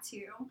back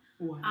to,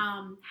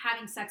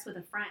 having sex with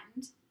a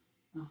friend.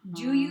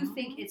 Do you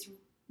think it's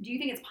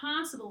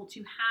possible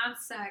to have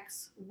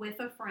sex with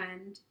a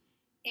friend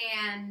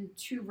and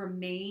to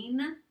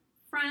remain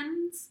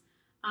friends,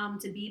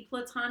 to be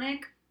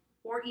platonic,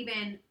 or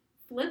even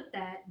flip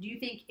that? Do you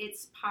think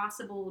it's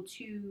possible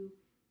to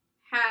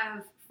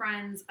have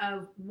friends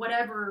of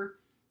whatever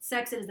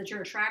sex it is that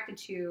you're attracted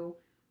to,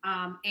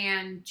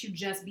 and to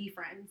just be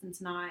friends and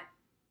to not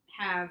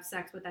have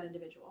sex with that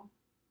individual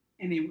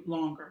any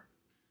longer?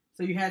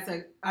 So you had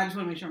sex. I just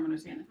want to make sure I'm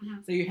understanding.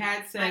 Mm-hmm. So you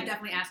had sex. I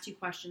definitely asked 2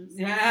 questions.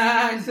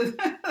 Yeah.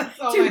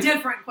 2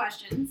 different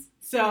questions.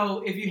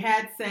 So if you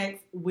had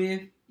sex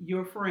with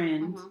your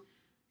friend,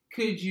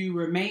 could you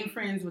remain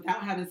friends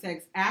without having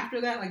sex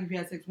after that? Like if you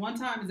had sex one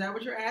time, is that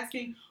what you're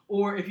asking?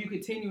 Or if you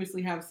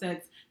continuously have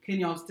sex, can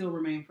y'all still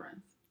remain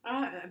friends?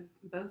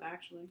 Both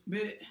actually.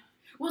 But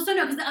well, so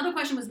no, because the other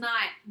question was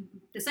not,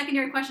 the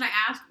secondary question I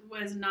asked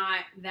was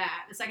not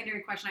that. The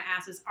secondary question I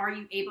asked is, are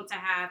you able to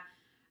have,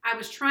 I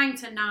was trying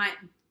to not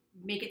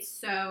make it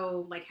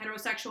so like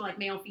heterosexual, like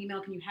male, female.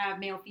 Can you have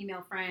male,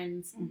 female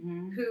friends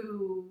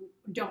who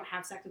don't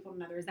have sex with one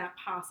another? Is that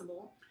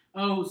possible?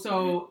 Oh,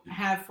 so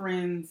have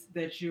friends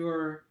that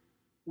you're,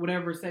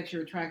 whatever sex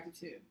you're attracted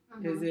to.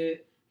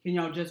 Can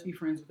y'all just be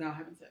friends without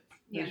having sex?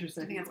 That's your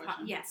second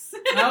question. Yes.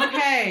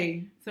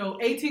 Okay. So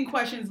 18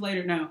 questions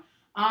later. No.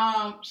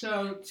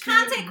 So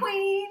content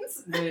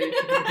queens.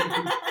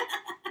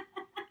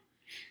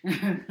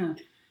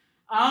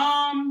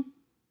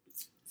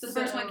 So the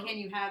first one, can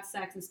you have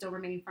sex and still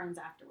remain friends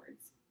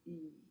afterwards?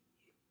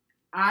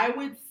 I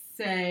would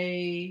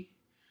say,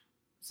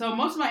 so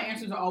most of my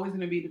answers are always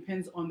going to be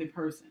depends on the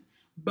person.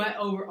 But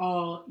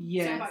overall,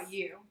 yes. So how about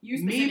you?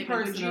 Me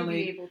personally, would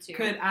you be able to?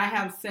 Could I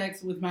have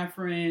sex with my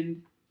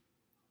friend,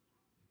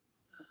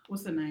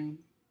 what's the name?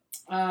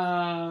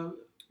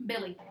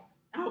 Billy.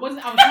 I was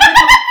trying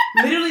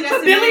to literally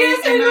that's the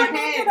name in my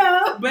head.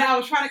 But I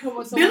was trying to come up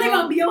with something. Billy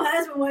gonna be your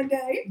husband one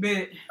day.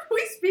 But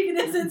we speaking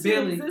this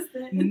into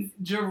existence.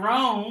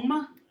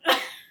 Jerome.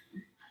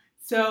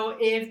 So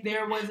if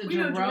there was a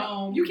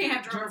Jerome, you can't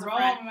have Jerome as a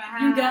friend.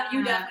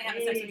 You definitely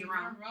having sex with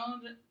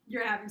Jerome.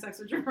 You're having sex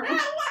with Jerome.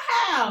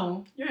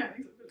 Wow. You're having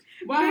sex with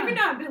Jerome. Why? Maybe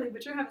not Billy,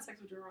 but you're having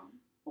sex with Jerome.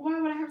 Why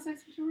would I have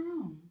sex with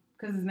Jerome?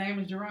 Because his name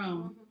is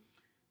Jerome.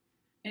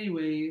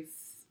 Anyways,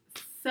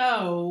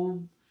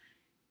 so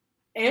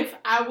if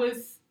I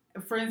was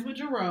friends with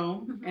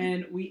Jerome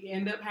and we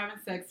end up having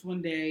sex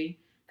one day,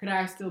 could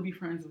I still be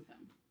friends with him?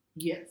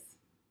 Yes.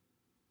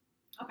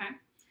 Okay.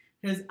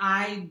 Because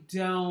I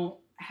don't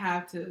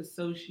have to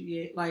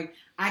associate, like,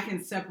 I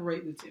can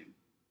separate the two.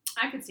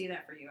 I could see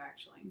that for you,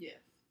 actually. Yes.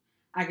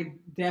 I could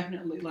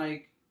definitely,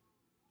 like,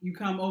 you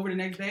come over the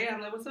next day, I'm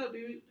like, what's up,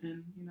 dude?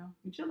 And,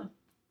 we chilling.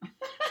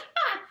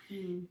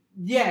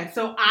 Yeah,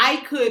 so I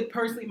could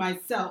personally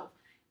myself,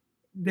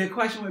 the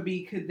question would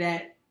be, could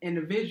that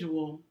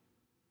individual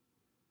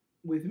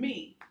with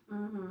me?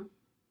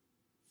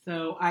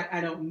 So I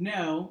don't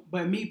know,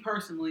 but me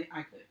personally,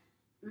 I could.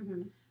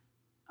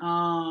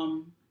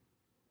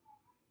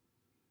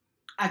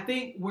 I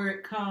think where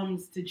it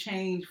comes to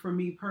change for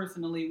me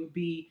personally would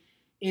be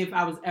if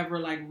I was ever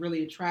like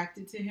really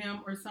attracted to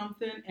him or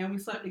something and we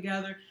slept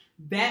together,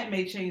 that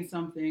may change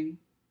something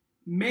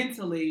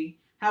mentally.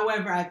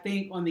 However, I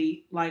think on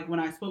the, like when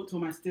I spoke to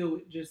him, I still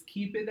would just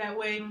keep it that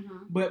way,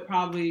 but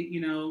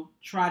probably,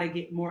 try to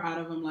get more out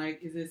of him.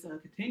 Like, is this a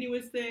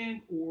continuous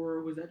thing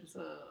or was that just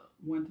a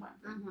one-time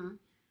thing?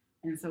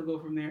 And so go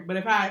from there. But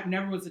if I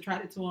never was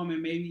attracted to him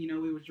and maybe,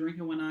 we was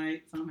drinking one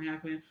night, something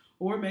happened,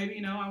 or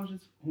maybe, I was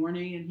just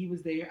horny and he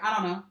was there. I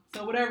don't know.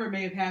 So whatever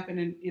may have happened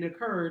and it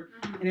occurred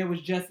and it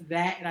was just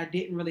that and I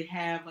didn't really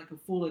have like a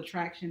full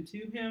attraction to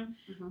him,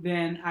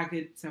 then I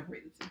could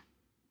separate the two.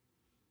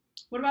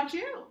 What about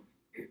you?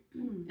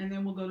 and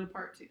then we'll go to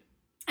part 2.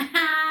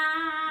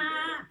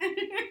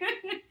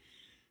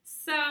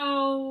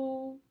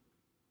 So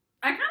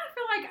I kind of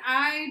feel like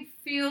I'd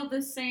feel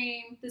the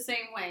same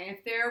way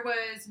if there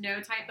was no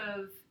type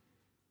of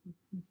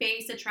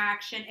base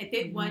attraction. If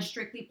it was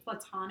strictly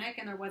platonic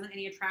and there wasn't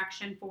any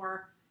attraction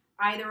for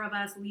either of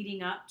us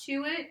leading up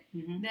to it,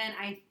 then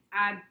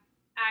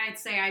I'd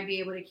say I'd be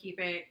able to keep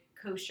it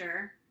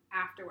kosher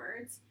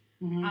afterwards.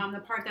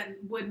 The part that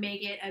would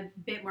make it a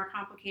bit more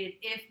complicated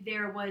if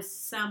there was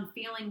some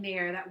feeling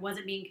there that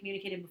wasn't being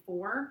communicated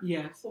before.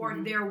 Yes. Or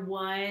if there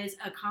was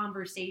a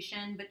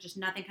conversation but just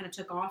nothing kind of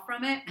took off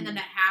from it, and then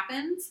that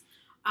happens.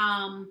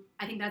 I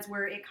think that's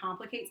where it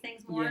complicates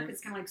things more. Yes.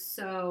 It's kind of like,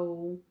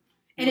 so...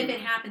 And if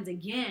it happens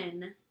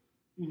again...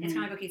 It's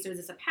kind of like, okay, so is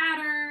this a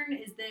pattern?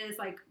 Is this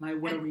like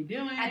what are we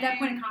doing? At that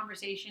point, a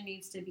conversation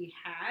needs to be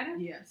had.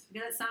 Yes.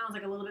 Because it sounds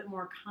like a little bit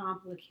more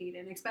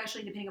complicated,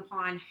 especially depending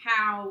upon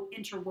how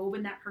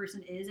interwoven that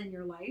person is in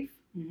your life.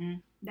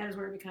 That is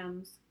where it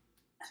becomes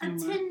a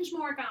tinge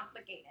more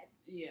complicated.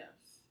 Yes.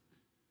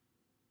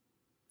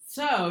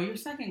 So, your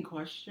second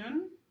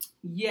question.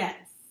 Yes.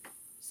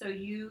 So,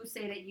 you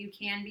say that you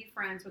can be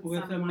friends with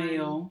someone. A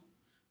male.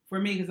 For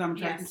me, because I'm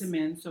attracted to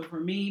men. So for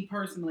me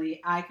personally,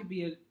 I could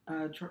be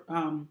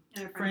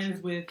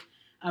friends with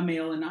a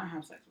male and not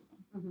have sex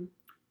with them.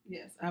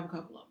 Yes, I have a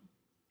couple of them.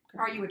 Okay.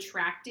 Are you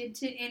attracted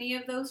to any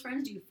of those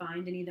friends? Do you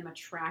find any of them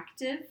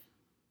attractive?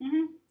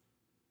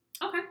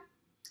 Okay.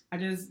 I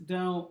just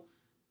don't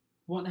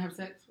want to have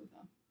sex with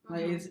them.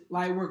 Like it's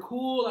like we're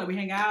cool. Like we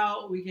hang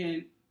out. We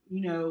can,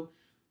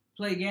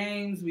 play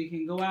games. We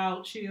can go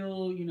out,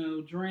 chill.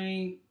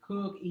 Drink,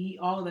 cook, eat,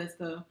 all of that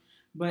stuff.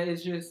 But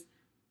it's just.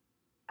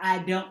 I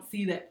don't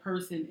see that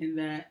person in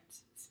that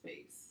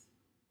space.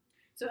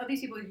 So of these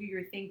people who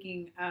you're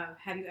thinking of,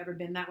 have you ever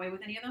been that way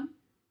with any of them?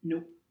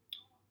 Nope.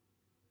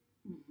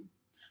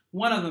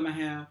 One of them I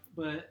have,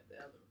 but the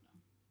other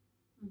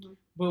one no.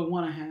 But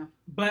one I have.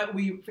 But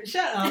we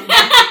shut up.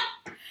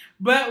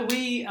 But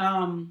we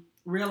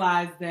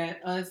realized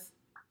that us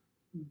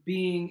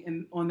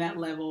being on that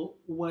level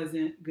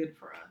wasn't good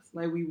for us.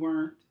 Like we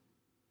weren't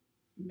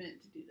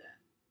meant to do that.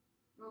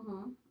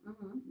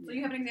 So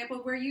you have an example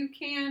of where you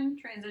can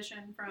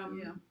transition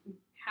from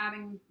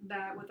having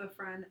that with a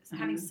friend,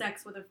 having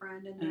sex with a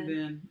friend, and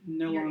then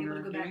no you're longer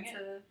able to go back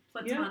to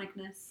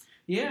platonicness.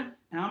 Yeah,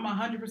 and I'm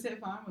 100%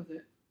 fine with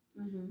it.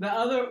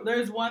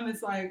 There's one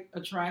that's like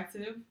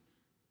attractive,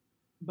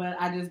 but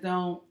I just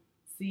don't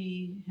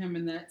see him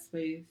in that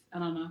space. I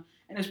don't know,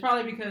 and it's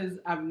probably because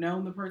I've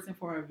known the person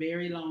for a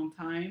very long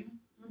time,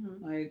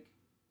 like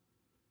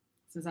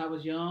since I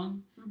was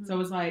young. So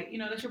it's like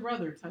that's your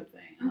brother type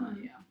thing.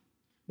 Yeah.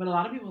 But a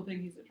lot of people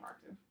think he's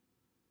attractive.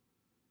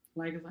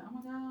 Like, it's like,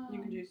 oh my God.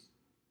 You can just,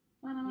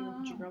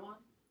 put your girl on.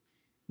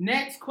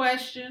 Next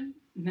question.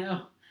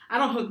 No, I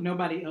don't hook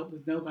nobody up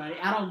with nobody.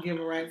 I don't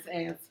give a rat's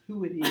ass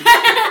who it is.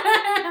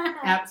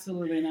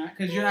 Absolutely not.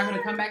 Because you're not going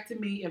to come back to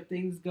me if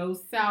things go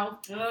south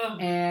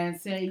and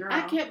say, girl.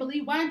 I can't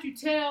believe, why didn't you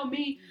tell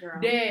me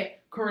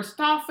that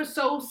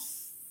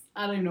Christophorus,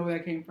 I don't even know where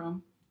that came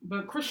from,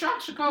 but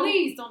Christophorus.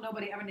 Please don't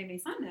nobody ever name their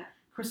son that.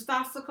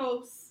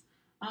 Christophorus.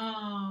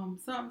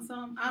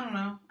 Something, I don't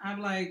know.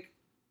 I'm like,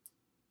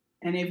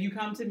 and if you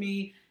come to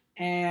me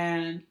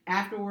and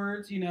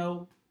afterwards,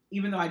 even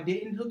though I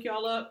didn't hook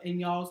y'all up and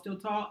y'all still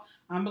talk,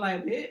 I'm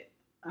like,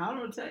 I don't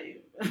know what to tell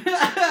you.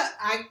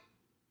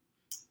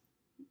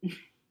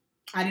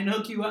 I didn't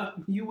hook you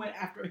up. You went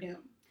after him.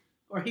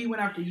 Or he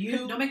went after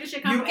you. Don't make this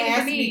shit complicated. You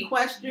asked for me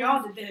questions.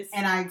 Y'all did this.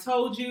 And I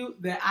told you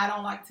that I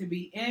don't like to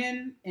be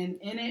in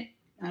it.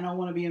 I don't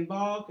want to be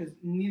involved because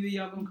neither of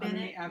y'all gonna come to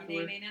me afterwards.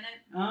 Your name ain't in it?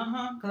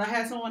 Because I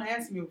had someone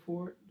ask me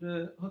before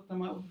to hook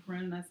them up with a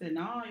friend, and I said,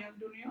 no, you have to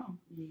do it on your own.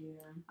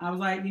 Yeah. I was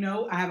like,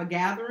 I have a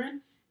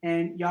gathering,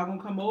 and y'all gonna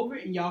come over,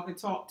 and y'all can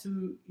talk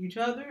to each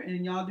other,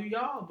 and y'all do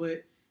y'all.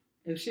 But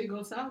if shit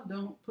goes south,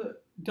 don't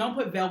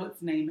put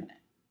Velvet's name in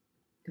it,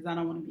 because I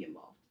don't want to be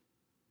involved.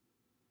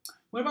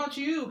 What about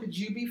you? Could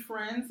you be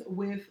friends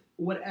with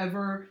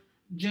whatever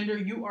gender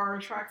you are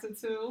attracted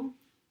to?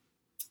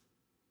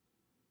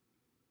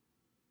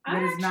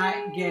 That is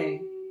not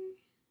gay.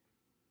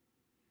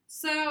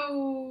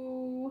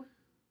 So,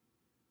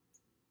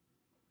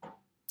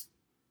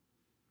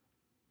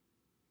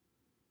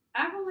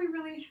 I've only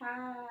really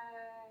had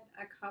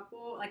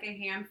a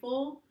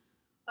handful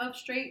of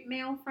straight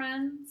male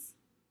friends.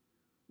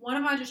 One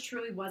of them I just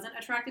truly wasn't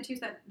attracted to,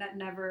 so that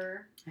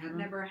never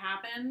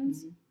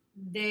happened.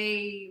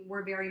 They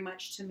were very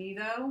much to me,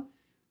 though,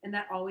 and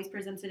that always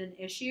presented an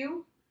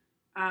issue.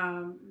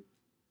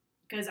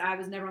 Because I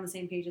was never on the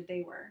same page that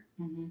they were.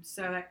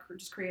 So that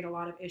just created a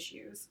lot of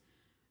issues.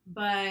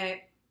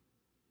 But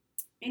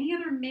any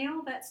other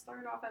male that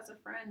started off as a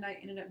friend, I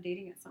ended up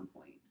dating at some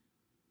point.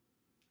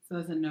 So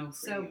it's a no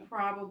for you. So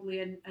probably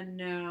a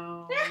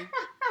no.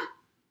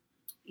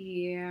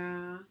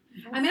 Yeah.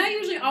 I mean, I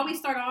usually always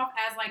start off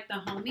as like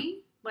the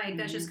homie. Like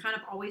that's just kind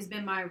of always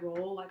been my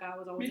role. Like I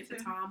was always the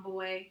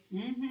tomboy.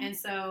 And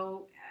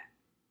so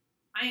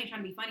I ain't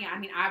trying to be funny. I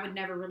mean, I would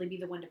never really be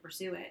the one to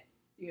pursue it.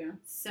 Yeah.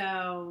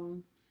 So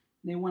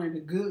they wanted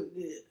the good,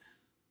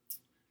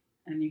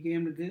 and you gave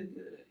them the good.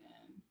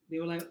 And they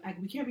were like,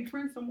 we can't be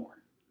friends no more.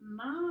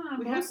 Nah,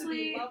 we mostly have to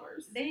be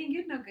lovers. They didn't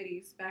get no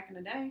goodies back in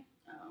the day.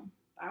 Oh.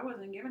 I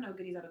wasn't giving no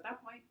goodies at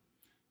that point.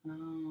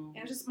 Oh.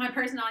 It was just, my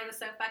personality was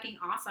so fucking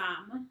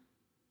awesome.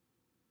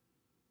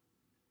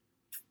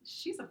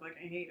 She's a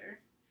fucking hater.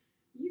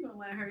 You gonna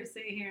let her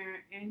sit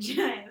here and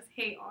just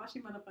hate all she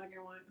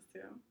motherfucking wants to.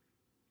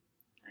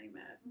 I ain't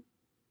mad.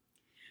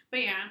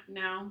 But yeah,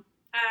 no.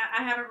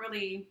 I haven't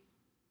really...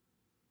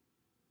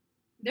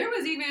 There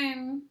was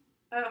even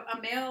a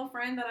male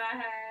friend that I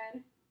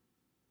had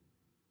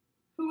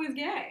who was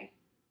gay.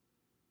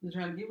 They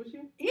trying to get with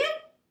you? Yeah.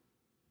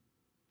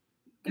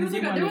 There was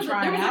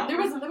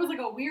like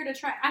a weird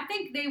attraction. I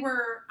think they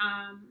were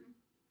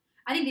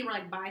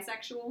like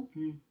bisexual.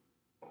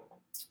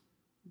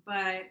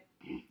 But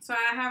so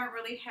I haven't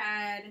really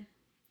had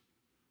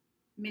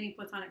many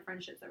platonic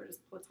friendships that were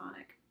just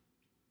platonic.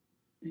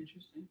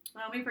 Interesting.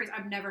 Well, let me phrase,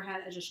 I've never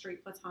had a just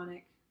straight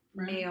platonic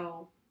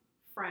male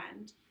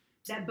friend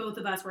that both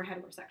of us were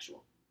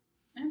heterosexual.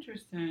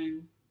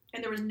 Interesting.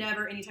 And there was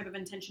never any type of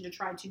intention to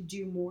try to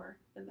do more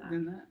than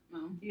that.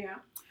 No. Yeah.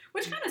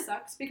 Which kind of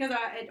sucks because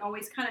it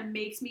always kind of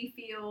makes me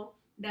feel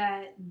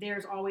that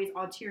there's always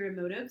ulterior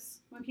motives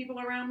when people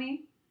are around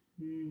me.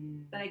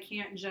 That I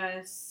can't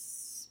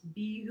just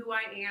be who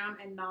I am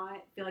and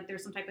not feel like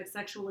there's some type of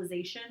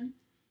sexualization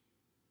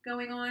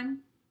going on.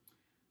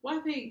 Well,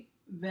 I think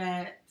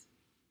that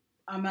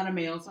I'm not a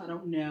male, so I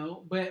don't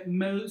know. But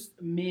most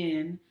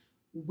men,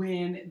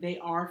 when they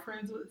are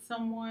friends with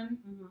someone,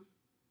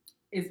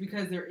 it's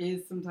because there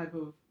is some type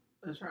of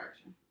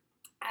attraction.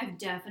 I've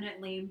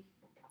definitely...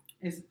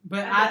 It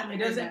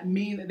doesn't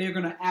mean that they're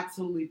going to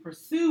absolutely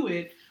pursue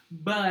it,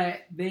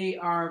 but they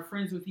are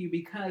friends with you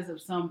because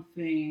of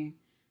something.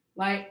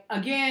 Like,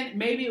 again,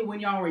 maybe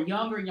when y'all were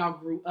younger and y'all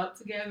grew up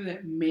together,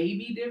 that may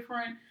be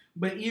different.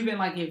 But even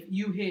like if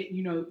you hit,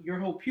 your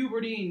whole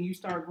puberty and you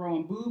start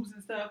growing boobs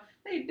and stuff,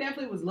 they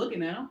definitely was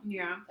looking at them.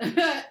 Yeah.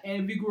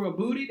 And if you grew a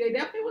booty, they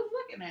definitely was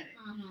looking at it.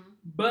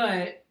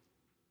 But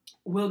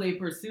will they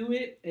pursue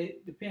it?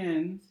 It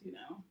depends,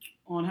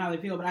 on how they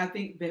feel. But I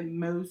think that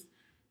most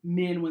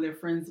men, when they're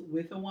friends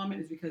with a woman,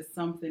 is because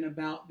something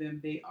about them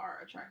they are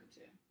attracted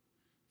to.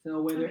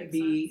 So whether it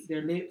be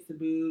their lips, the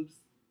boobs,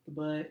 the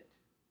butt,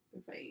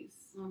 the face,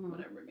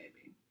 whatever it may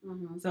be.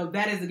 So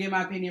that is, again,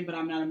 my opinion, but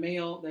I'm not a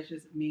male. That's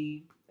just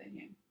me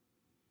saying.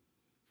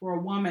 For a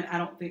woman, I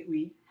don't think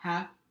we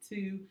have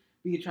to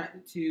be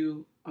attracted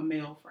to a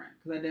male friend,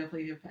 because I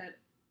definitely have had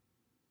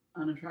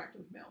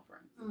unattractive male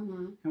friends.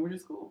 And we're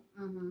just cool.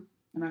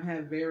 And I've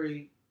had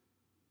very,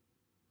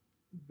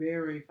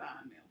 very fine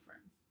male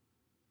friends.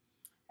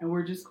 And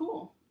we're just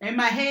cool. In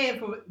my head,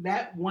 for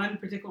that one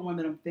particular one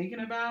that I'm thinking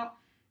about,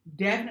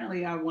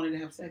 definitely I wanted to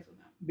have sex with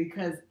him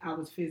because I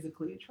was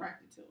physically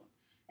attracted to him.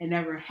 It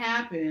never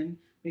happened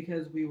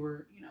because we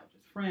were,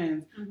 just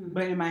friends.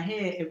 But in my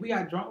head, if we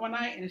got drunk one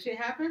night and the shit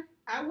happened,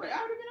 I would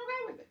have been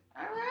okay with it.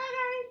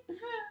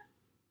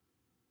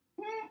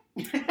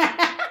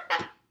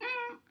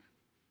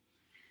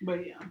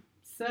 But yeah.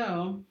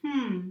 So,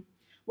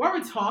 while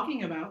we're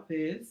talking about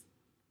this,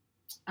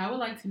 I would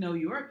like to know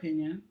your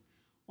opinion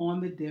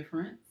on the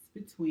difference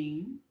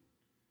between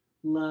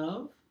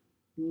love,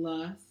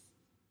 lust,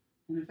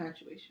 and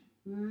infatuation.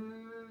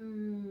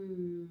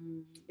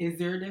 Is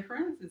there a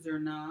difference? Is there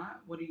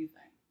not? What do you think?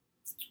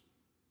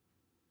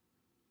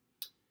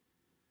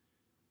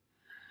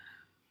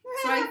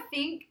 So I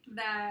think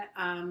that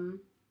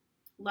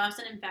lust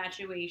and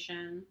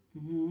infatuation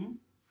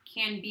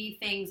can be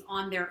things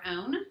on their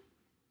own.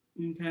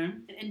 Okay.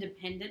 And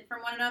independent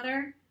from one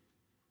another.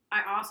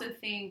 I also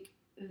think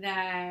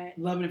that...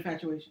 Love and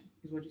infatuation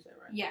is what you said,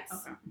 right? Yes.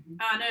 Okay.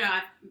 No.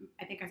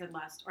 I think I said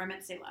lust. Or I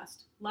meant to say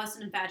lust. Lust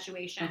and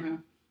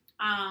infatuation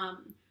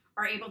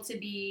are able to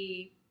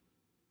be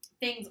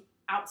things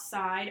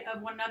outside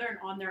of one another and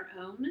on their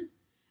own.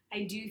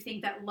 I do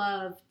think that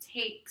love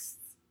takes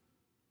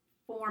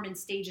form and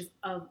stages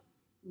of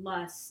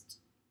lust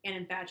and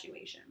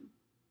infatuation.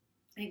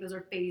 I think those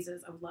are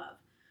phases of love.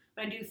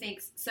 But I do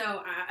think,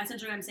 so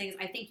essentially what I'm saying is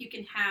I think you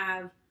can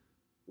have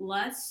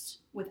lust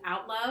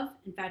without love,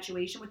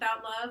 infatuation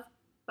without love,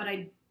 but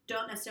I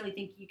don't necessarily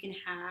think you can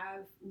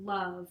have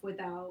love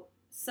without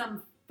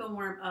some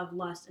form of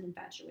lust and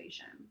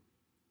infatuation.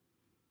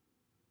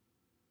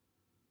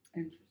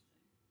 Interesting.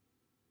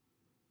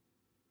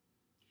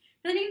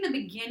 I think in the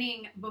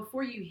beginning,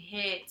 before you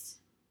hit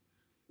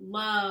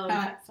love...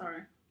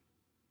 sorry.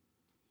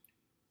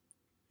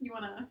 You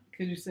want to...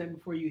 Because you said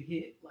before you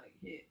hit.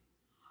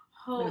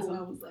 Oh, that's what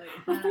I was like.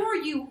 Before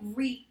you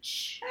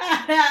reach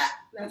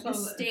that's the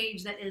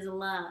stage that is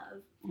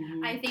love,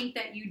 I think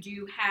that you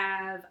do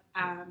have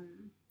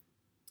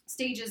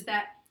stages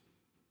that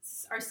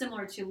are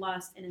similar to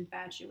lust and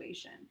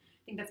infatuation.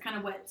 I think that's kind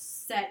of what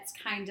sets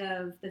kind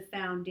of the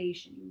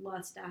foundation. You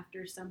lust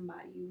after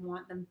somebody, you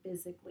want them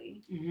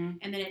physically,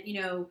 and then it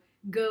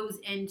goes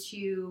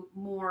into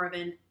more of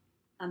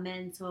a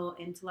mental,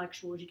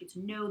 intellectual, as you get to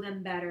know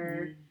them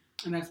better,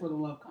 and that's where the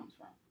love comes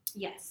from.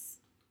 Yes.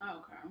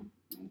 Okay.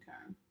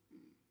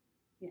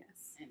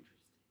 Yes.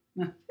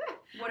 Interesting.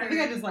 I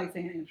think I just like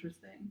saying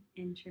interesting.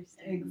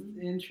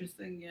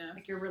 Interesting, yeah.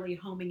 Like you're really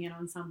homing in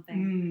on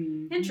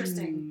something.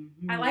 Interesting.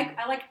 I like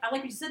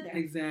what you said there.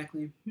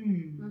 Exactly.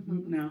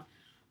 No.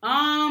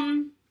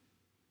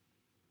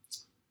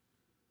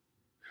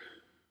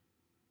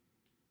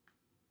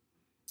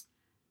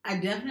 I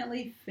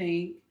definitely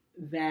think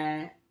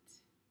that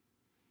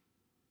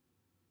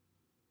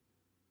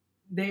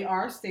they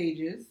are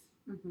stages.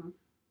 Mm-hmm.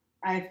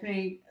 I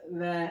think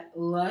that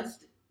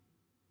lust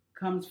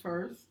comes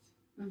first.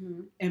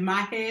 Mm-hmm. In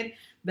my head,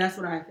 that's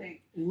what I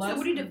think. Lust. So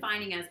what are you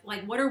defining as,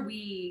 like, what are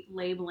we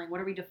labeling? What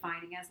are we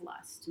defining as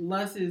lust?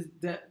 Lust is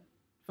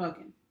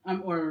fucking.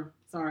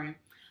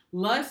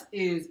 Lust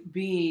is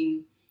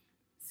being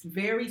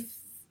very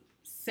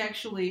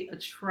sexually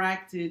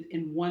attracted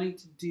and wanting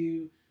to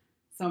do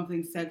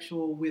something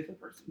sexual with a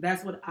person.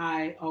 That's what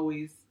I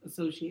always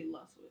associate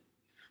lust with.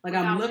 Like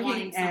without I'm looking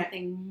wanting at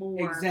something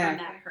more from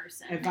that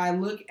person. If I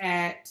look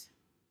at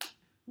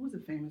who's a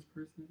famous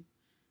person?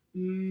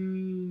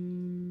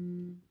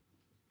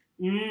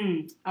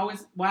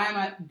 Why am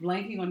I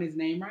blanking on his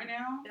name right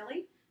now?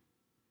 Billy?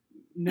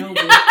 No,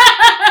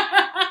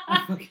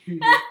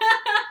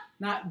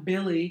 not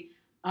Billy.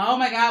 Oh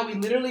my God, we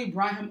literally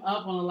brought him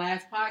up on the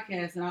last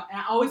podcast, and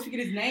I always forget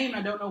his name.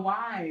 I don't know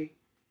why.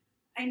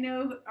 I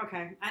know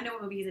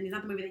what movie he's in. He's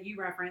not the movie that you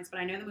referenced, but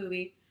I know the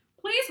movie.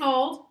 Please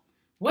hold.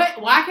 What?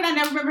 Why can I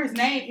never remember his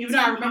name? Even though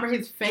I remember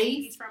his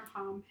face. He's from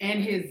Tom.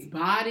 And his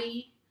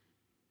body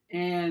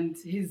and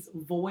his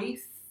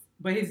voice,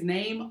 but his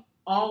name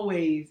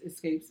always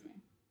escapes me.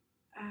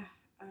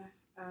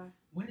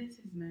 What is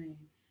his name?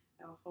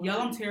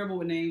 Y'all, I'm terrible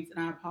with names,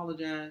 and I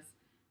apologize.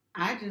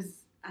 I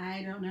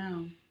don't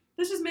know.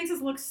 This just makes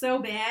us look so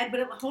bad,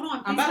 but hold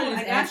on. Please hold.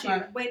 I got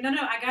you. Wait, no,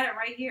 I got it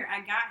right here. I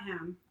got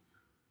him.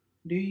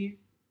 Do you?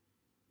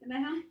 Isn't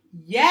that him?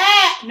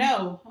 Yeah.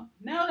 No,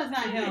 that's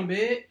not him,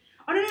 bitch.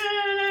 Oh, no.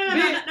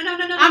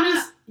 I'm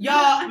just,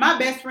 y'all, my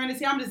best friend is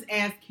here. I'm just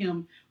asking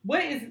him,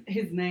 what is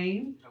his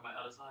name? Talking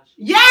about Aldous Hodge?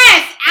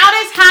 Yes,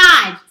 Aldous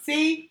Hodge.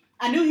 See?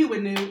 I knew he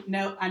would know.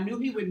 No, I knew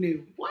he would know.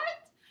 What?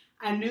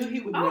 I knew he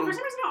would know. Oh, for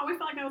some reason, I always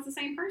felt like that was the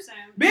same person.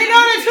 Big no,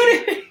 that's who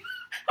did.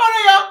 Hold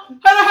on, y'all.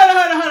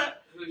 Hold on.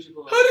 Who did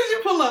you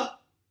pull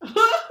up? Who did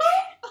you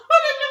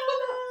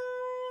pull up?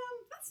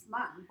 That's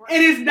mine.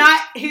 It is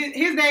not,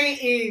 his name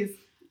is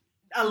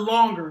a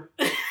longer.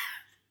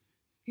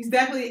 He's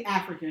definitely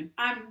African.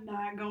 I'm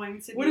not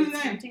going to what be is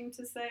attempting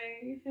to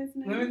say his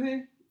name. Let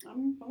me see.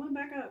 I'm pulling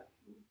back up.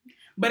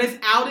 But it's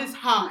Aldous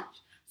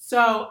Hodge.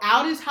 So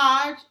Aldous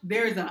Hodge,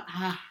 there's a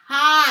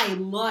high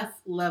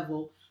lust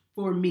level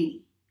for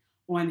me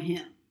on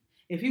him.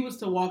 If he was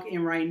to walk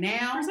in right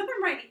now,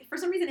 for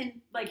some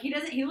reason, like he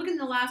looked in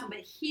the last one, but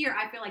here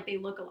I feel like they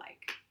look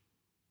alike.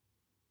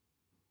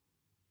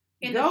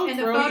 In the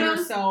photos,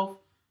 yourself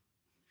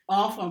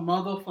off a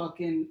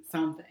motherfucking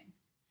something.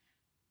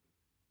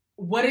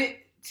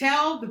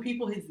 Tell the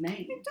people his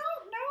name. I don't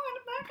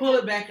know. Pull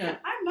it back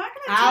up. I'm not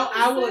gonna.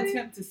 I will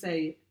attempt to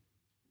say it.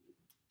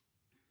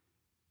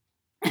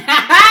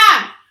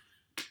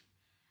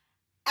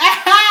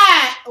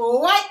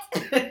 What?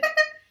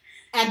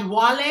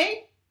 Adewale,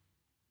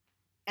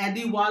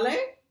 Adewale,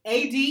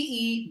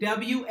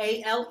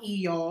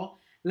 y'all.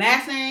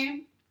 Last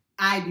name,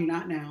 I do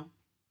not know.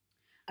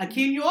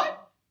 Akinnuoye,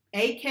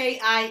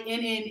 Akinnuoye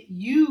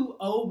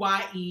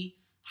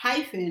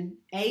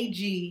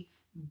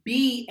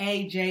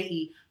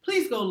 -AGBAJE.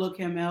 Please go look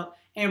him up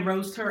and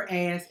roast her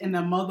ass in the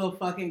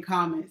motherfucking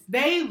comments.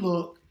 They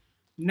look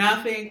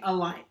nothing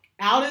alike.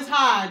 Aldous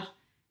Hodge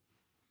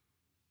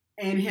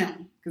and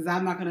him. Because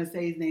I'm not going to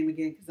say his name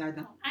again because I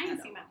don't. I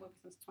ain't seen that movie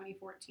since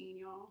 2014,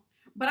 y'all.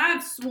 But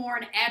I've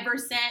sworn ever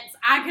since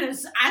I could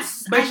have.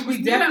 But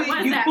we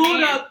definitely, you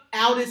pulled up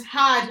Aldous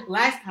Hodge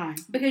last time.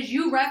 Because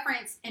you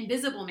referenced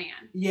Invisible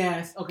Man.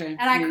 Yes, okay.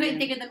 And I couldn't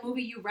think of the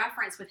movie you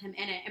referenced with him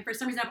in it. And for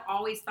some reason, I've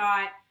always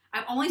thought,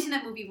 I've only seen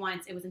that movie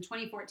once. It was in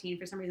 2014.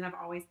 For some reason, I've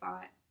always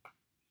thought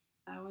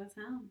that was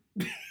him.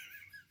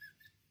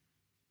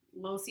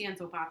 Lo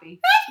siento, papi.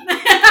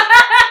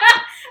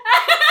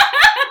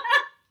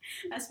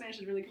 That Spanish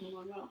is really coming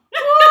along well.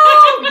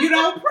 You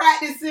don't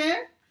practice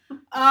it.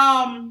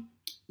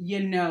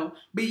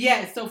 But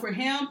yeah, so for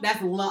him,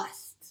 that's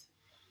lust.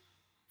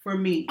 For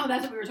me. Oh,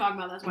 that's what we were talking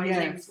about. That's why his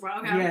name was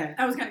okay. Yes.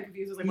 I was kind of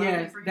confused. I was like,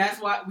 yes,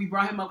 that's why we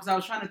brought him up because I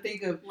was trying to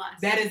think of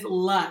lust. That is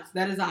lust.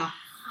 That is a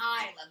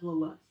high level of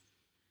lust.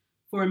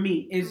 For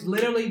me, it's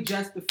literally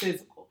just the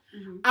physical.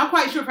 Mm-hmm. I'm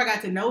quite sure if I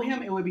got to know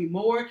him, it would be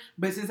more.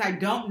 But since I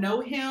don't know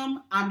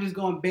him, I'm just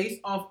going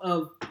based off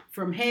of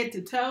from head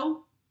to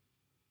toe.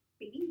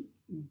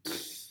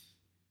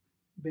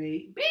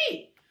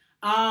 Baby.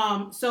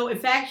 So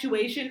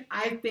infatuation,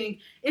 I think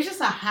it's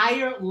just a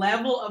higher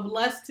level of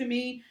lust to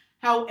me.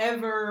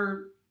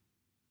 However,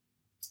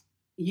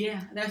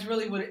 yeah, that's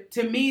really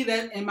to me,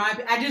 that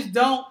I just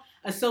don't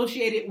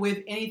associate it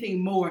with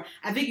anything more.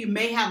 I think you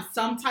may have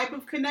some type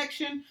of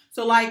connection.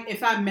 So like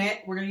if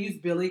we're going to use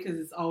Billy because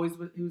it's always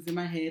who's in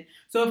my head.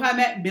 So if I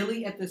met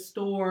Billy at the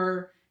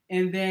store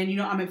and then, you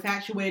know, I'm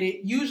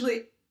infatuated.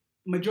 Usually,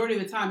 majority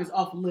of the time, it's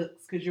off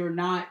looks because you're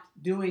not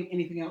doing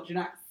anything else. You're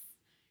not,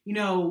 you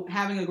know,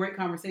 having a great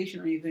conversation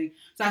or anything.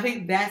 So I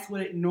think that's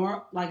what it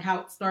like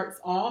how it starts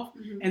off,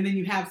 and then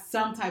you have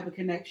some type of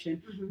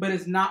connection, but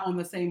it's not on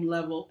the same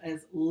level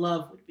as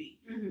love would be.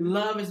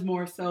 Love is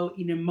more so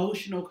an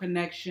emotional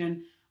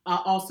connection,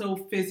 also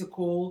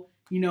physical,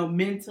 you know,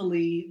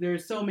 mentally.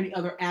 There's so many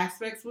other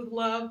aspects with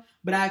love,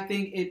 but I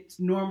think it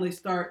normally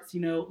starts,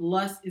 you know,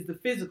 lust is the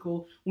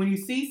physical. When you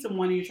see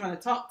someone and you're trying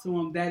to talk to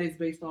them, that is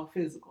based off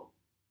physical.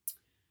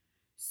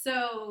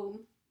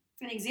 So,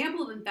 an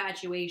example of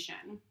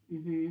infatuation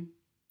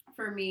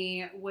for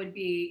me would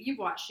be, you've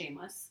watched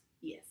Shameless.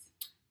 Yes.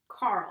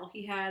 Carl,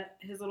 he had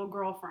his little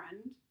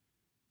girlfriend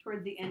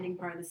towards the ending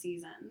part of the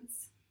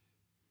seasons.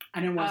 I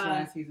didn't watch the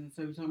last season,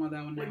 so we're talking about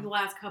that one now. With the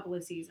last couple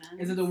of seasons.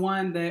 Is it the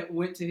one that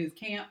went to his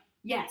camp?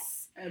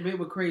 Yes. A bit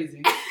was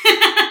crazy.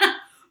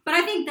 But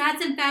I think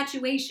that's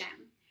infatuation.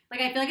 Like,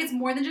 I feel like it's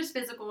more than just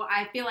physical.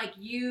 I feel like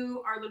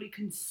you are literally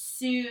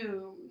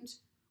consumed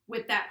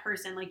with that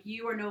person. Like,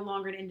 you are no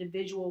longer an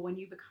individual when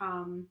you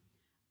become,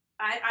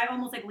 I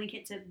almost like link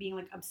it to being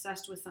like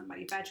obsessed with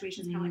somebody.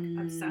 Infatuation is kind of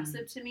like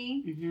obsessive to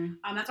me.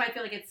 That's why I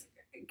feel like it's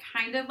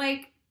kind of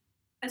like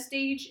a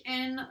stage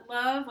in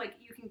love. Like,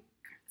 you can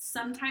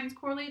sometimes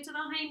correlate to the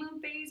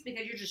honeymoon phase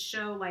because you're just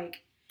so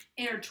like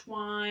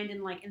intertwined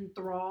and like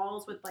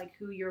enthralled with like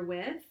who you're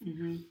with.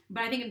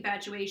 But I think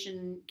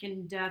infatuation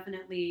can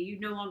definitely, you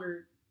no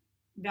longer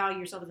value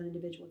yourself as an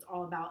individual. It's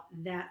all about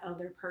that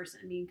other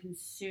person being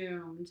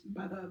consumed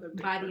by the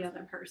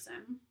other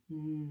person.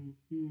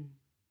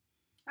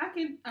 I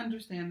can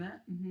understand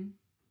that.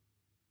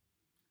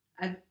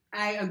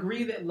 I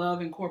agree that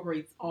love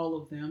incorporates all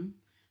of them,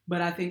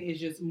 but I think it's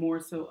just more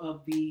so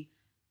of the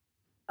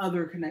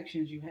other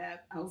connections you have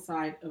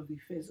outside of the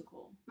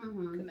physical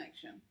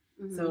connection.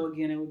 So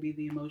again, it would be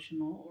the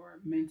emotional or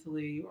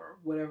mentally or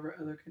whatever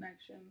other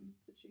connection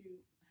that you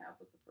have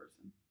with the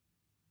person.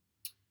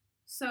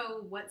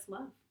 So what's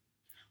love?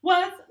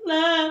 What's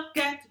love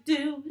got to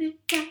do with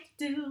it? Got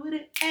to do with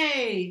it?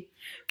 Hey,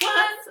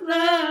 what's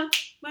love?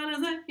 What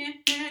does that get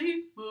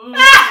anymore?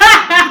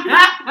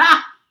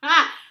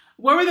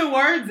 Where were the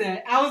words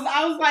at? I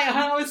was like,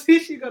 how is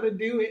she gonna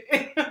do it?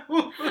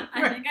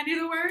 I think I knew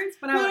the words,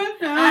 but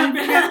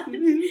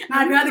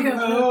I'd rather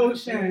go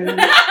ocean.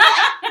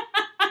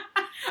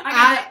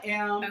 I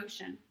am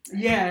ocean.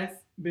 Yes,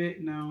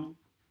 but no,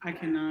 I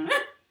cannot.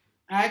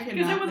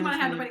 Because I wasn't going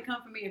to have nobody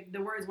come for me if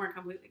the words weren't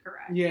completely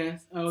correct.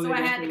 Yes. Oh, so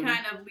I had to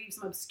kind of leave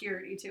some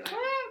obscurity to it.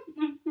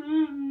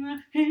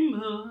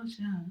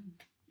 Emotion.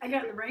 I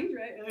got the range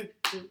right.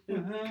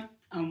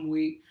 I'm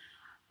weak.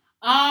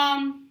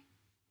 I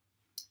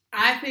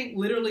think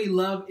literally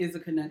love is a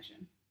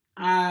connection.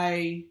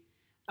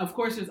 Of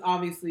course, there's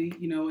obviously,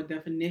 you know, a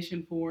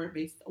definition for it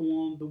based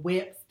on the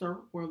Webster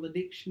or the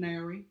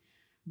dictionary.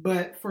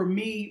 But for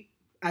me,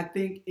 I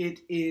think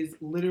it is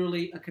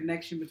literally a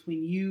connection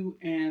between you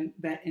and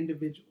that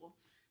individual.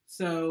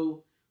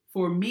 So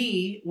for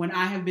me, when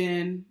I have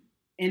been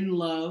in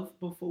love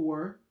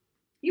before.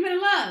 You've been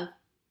in love?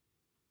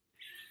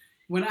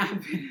 When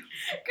I've been.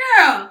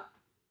 Girl,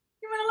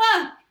 you've been in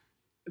love.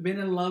 Been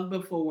in love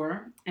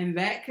before. And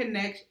that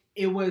connection,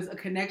 it was a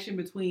connection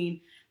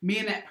between me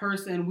and that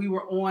person. We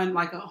were on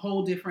like a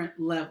whole different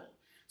level.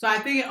 So I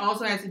think it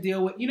also has to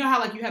deal with, you know how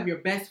like you have your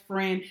best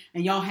friend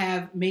and y'all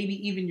have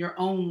maybe even your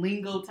own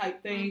lingo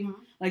type thing.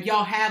 Like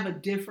y'all have a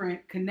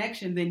different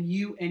connection than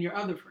you and your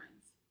other friends.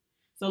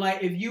 So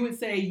like if you would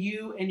say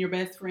you and your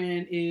best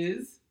friend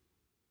is?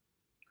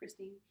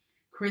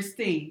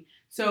 Christine.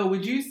 So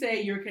would you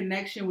say your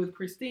connection with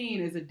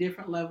Christine is a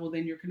different level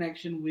than your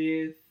connection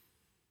with?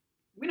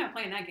 We're not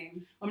playing that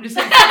game. I'm just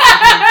saying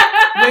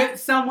with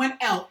someone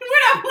else.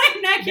 We're not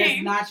playing that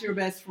game. That's not your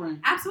best friend.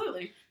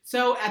 Absolutely.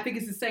 So I think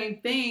it's the same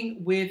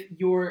thing with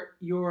your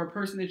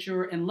person that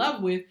you're in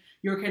love with.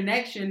 Your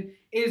connection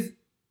is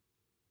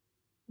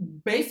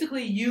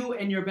basically you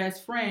and your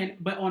best friend,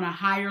 but on a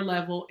higher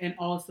level, and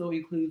also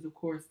includes, of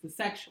course, the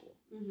sexual.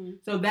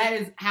 So that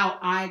is how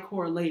I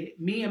correlate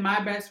it. Me and my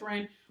best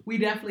friend, we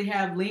definitely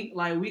have link.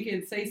 Like we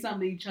can say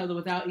something to each other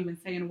without even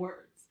saying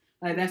words.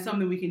 Like that's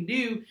something we can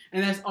do,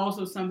 and that's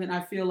also something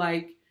I feel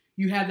like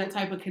you have that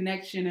type of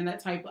connection and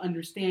that type of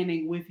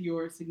understanding with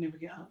your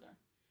significant other.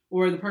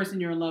 Or the person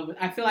you're in love with.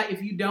 I feel like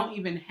if you don't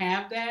even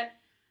have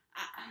that,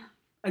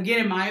 again,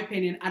 in my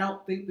opinion, I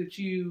don't think that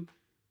you,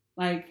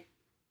 like,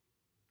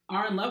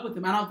 are in love with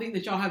them. I don't think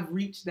that y'all have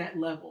reached that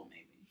level,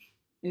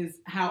 maybe, is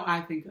how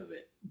I think of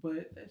it.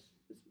 But that's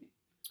just me.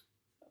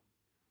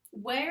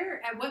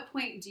 At what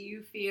point do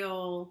you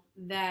feel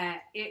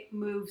that it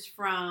moves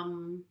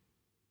from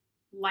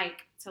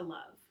like to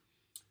love?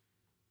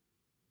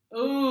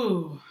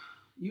 Ooh,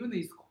 you and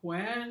these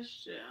questions.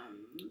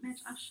 Bitch,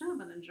 I should have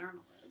been a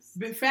journalist.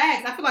 But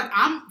facts. I feel like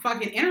I'm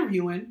fucking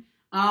interviewing.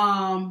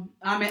 I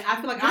mean, I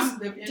feel like all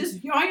you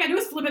gotta do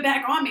is flip it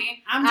back on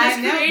me. I'm just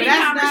creating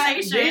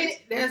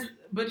conversation.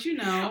 But you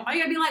know, all you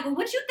gotta be like, well,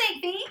 what you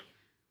think, B?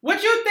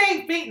 What you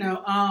think, Pete?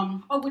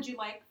 No. Would you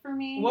like for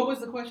me? What was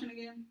the question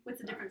again? What's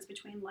the difference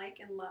between like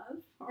and love?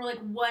 Or like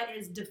what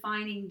is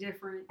defining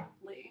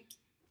differently?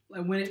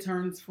 Like when it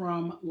turns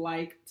from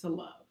like to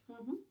love.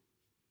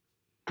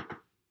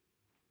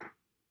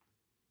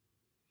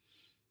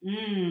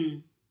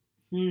 I'm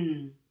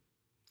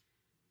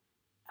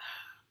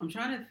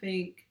trying to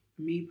think,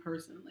 me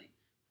personally,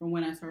 from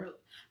when I started.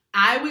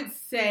 I would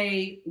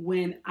say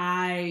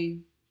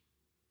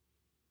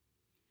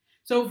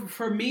so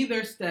for me,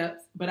 there's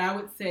steps, but I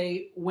would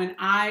say when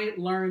I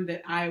learned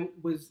that I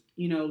was,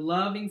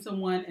 loving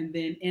someone and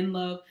then in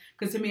love,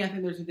 because to me, I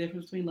think there's a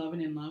difference between love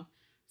and in love.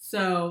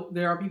 So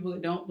there are people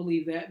that don't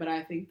believe that, but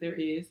I think there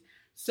is.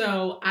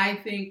 So I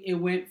think it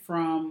went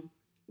from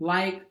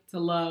like to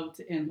love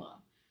to in love.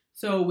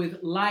 So with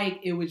like,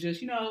 it was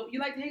just, you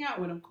like to hang out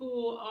with them.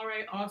 Cool. All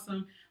right.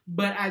 Awesome.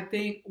 But I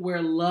think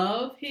where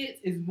love hits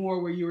is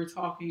more where you were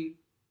talking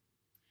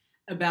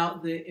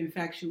about the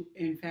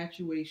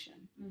infatuation.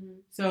 Mm-hmm.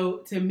 So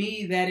to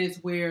me, that is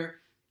where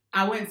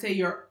I wouldn't say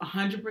you're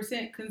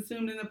 100%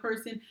 consumed in the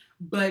person,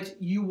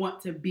 but you want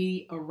to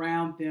be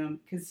around them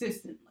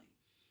consistently.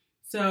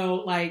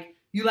 So like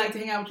you like to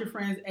hang out with your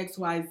friends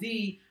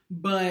XYZ,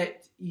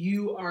 but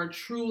you are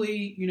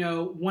truly,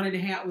 wanting to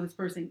hang out with this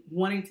person,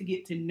 wanting to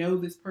get to know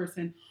this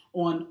person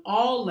on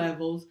all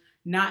levels,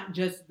 not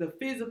just the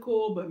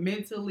physical, but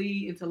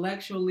mentally,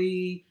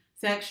 intellectually,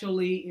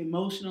 sexually,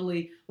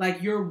 emotionally,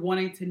 like you're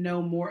wanting to know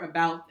more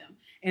about them.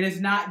 And it's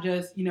not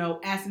just,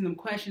 asking them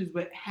questions,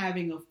 but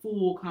having a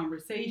full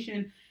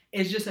conversation.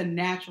 It's just a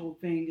natural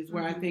thing is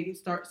where I think it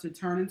starts to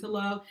turn into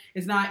love.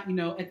 It's not,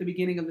 at the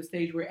beginning of the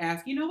stage where you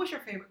ask, what's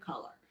your favorite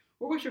color?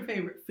 Or what's your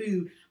favorite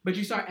food? But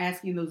you start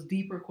asking those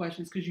deeper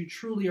questions because you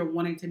truly are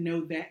wanting to know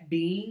that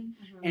being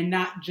and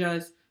not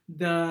just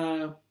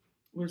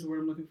where's the word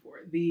I'm looking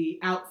for? The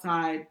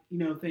outside,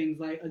 things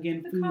like,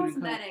 again, the food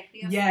cosmetic,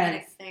 the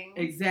aesthetic things.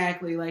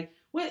 Exactly. Like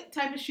what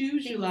type of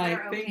shoes you like.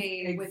 That are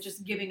okay with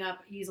just giving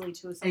up easily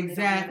to a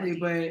exactly,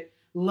 but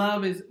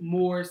love is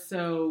more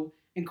so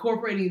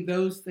incorporating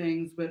those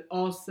things, but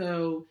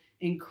also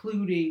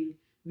including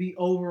the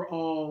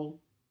overall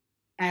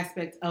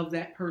aspect of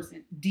that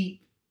person,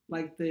 deep,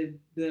 like the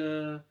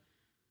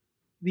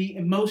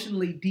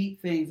emotionally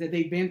deep things that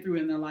they've been through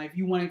in their life.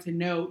 You wanted to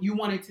know, you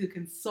wanted to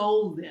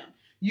console them.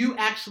 You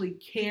actually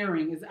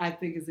caring I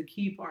think is the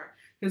key part.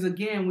 Because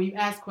again, when you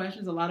ask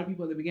questions, a lot of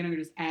people at the beginning are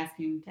just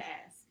asking to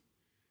ask,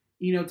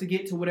 to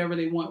get to whatever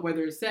they want,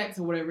 whether it's sex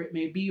or whatever it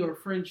may be, or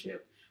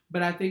friendship.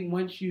 But I think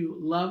once you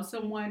love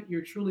someone,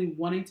 you're truly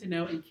wanting to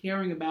know and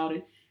caring about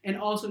it, and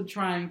also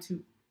trying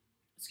to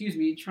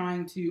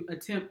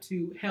attempt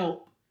to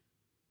help,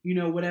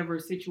 whatever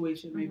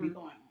situation may be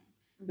going on.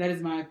 That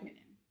is my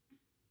opinion.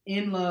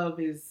 In love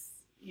is,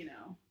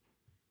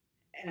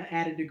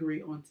 add a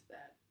degree onto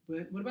that.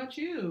 But what about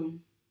you?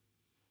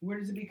 Where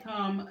does it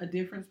become a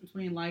difference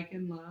between like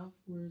and love?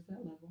 Where is that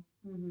level?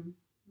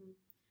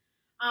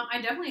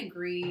 I definitely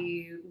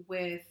agree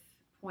with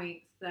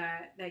points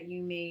that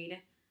you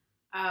made.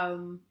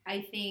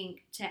 I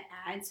think to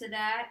add to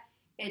that,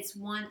 it's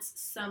once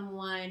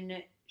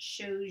someone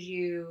shows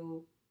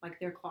you like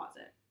their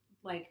closet,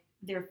 like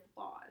their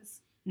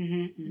flaws,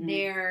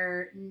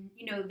 their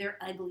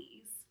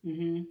uglies,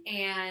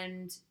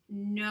 and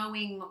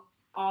knowing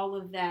all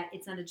of that,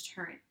 it's not a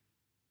deterrent.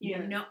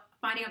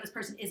 Finding out this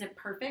person isn't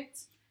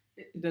perfect.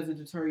 It doesn't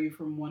deter you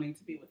from wanting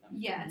to be with them.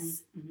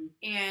 Yes.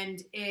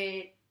 And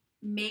it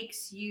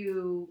makes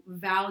you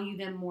value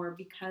them more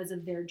because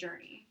of their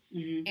journey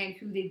and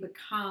who they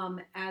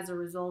become as a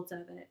result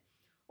of it.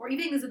 Or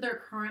even things that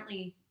they're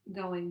currently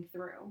going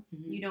through.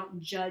 You don't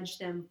judge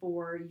them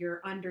for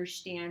your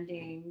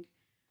understanding.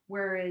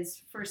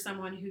 Whereas for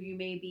someone who you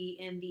may be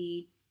in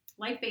the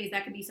life phase,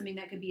 that could be something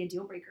that could be a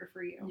deal breaker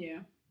for you. Yeah.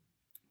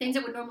 Things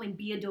that would normally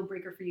be a deal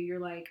breaker for you, you're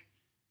like,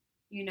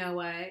 you know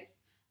what?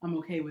 I'm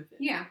okay with it.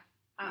 Yeah.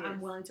 I'm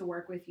willing to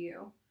work with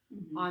you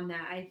on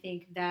that. I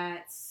think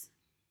that's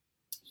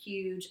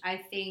huge. I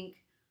think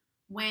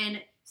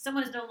when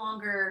someone is no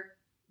longer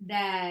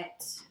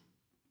that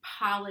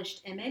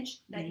polished image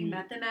that you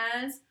met them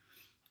as,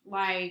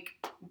 like,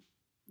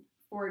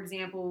 for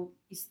example,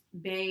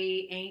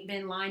 Bay ain't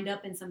been lined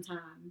up in some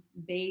time.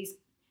 Bay's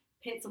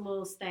pit's a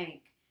little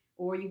stank.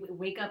 Or you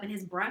wake up and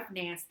his breath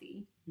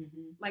nasty.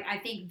 Like, I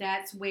think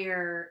that's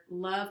where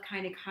love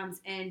kind of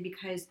comes in,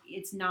 because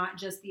it's not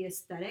just the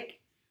aesthetic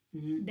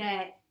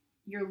that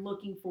you're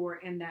looking for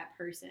in that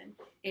person.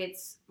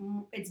 It's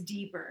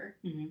deeper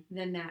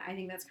than that. I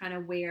think that's kind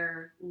of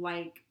where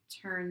like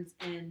turns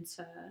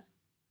into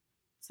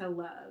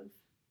love.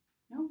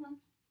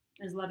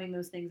 Is loving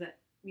those things that,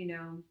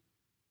 in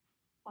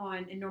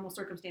normal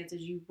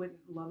circumstances you wouldn't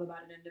love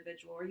about an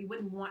individual, or you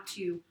wouldn't want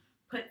to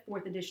put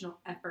forth additional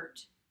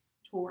effort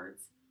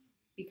towards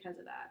because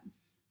of that.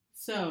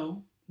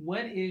 So,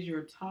 what is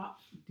your top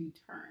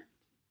deterrent?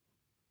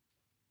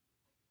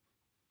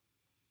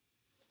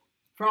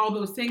 For all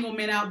those single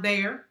men out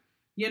there,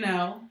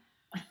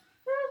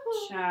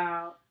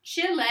 Child.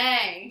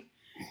 Chile.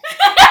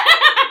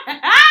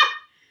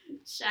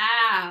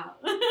 Child.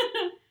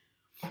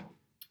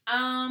 Put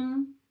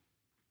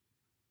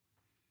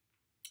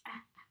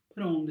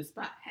on the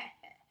spot.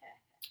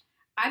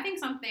 I think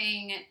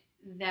something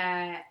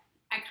that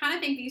I kind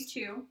of think these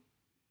two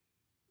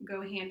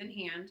go hand in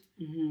hand.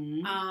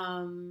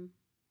 Mm-hmm.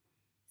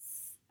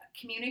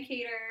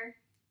 Communicator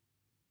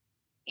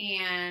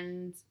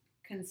and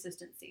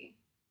consistency.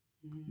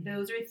 Mm-hmm.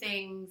 Those are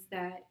things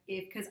that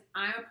because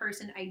I'm a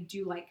person, I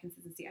do like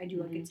consistency. I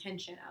do like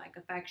attention. I like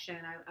affection.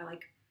 I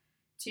like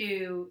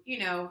to,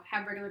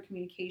 have regular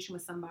communication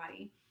with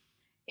somebody.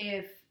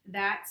 If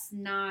that's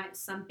not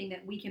something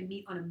that we can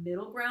meet on a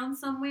middle ground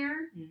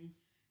somewhere,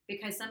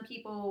 because some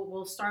people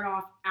will start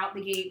off out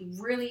the gate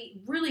really,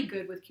 really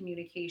good with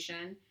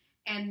communication.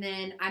 And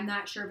then I'm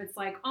not sure if it's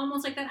like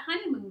almost like that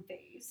honeymoon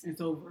phase.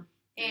 It's over.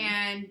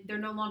 And they're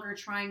no longer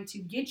trying to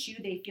get you.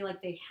 They feel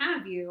like they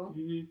have you.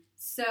 Mm-hmm.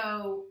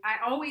 So I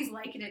always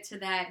liken it to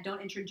that.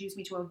 Don't introduce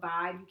me to a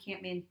vibe you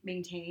can't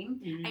maintain.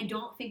 Mm-hmm. I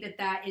don't think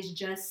that is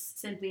just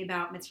simply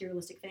about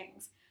materialistic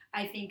things.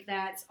 I think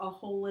that's a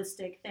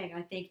holistic thing.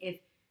 I think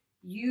if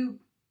you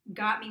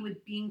got me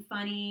with being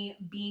funny,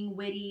 being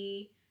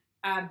witty,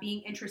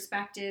 being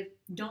introspective,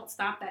 don't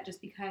stop that just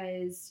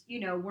because,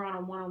 we're on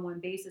a one-on-one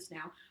basis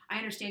now. I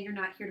understand you're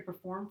not here to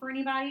perform for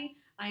anybody.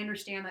 I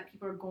understand that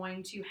people are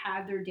going to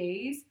have their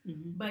days,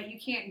 but you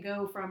can't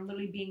go from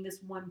literally being this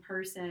one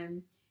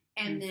person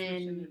and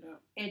then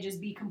it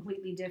just be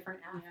completely different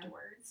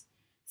afterwards.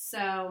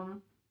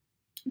 So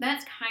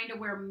that's kind of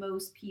where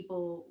most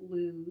people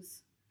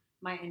lose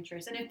my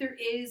interest. And if there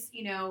is,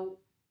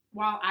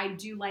 while I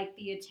do like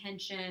the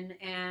attention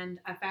and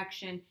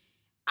affection,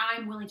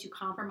 I'm willing to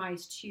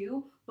compromise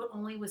too, but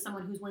only with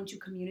someone who's willing to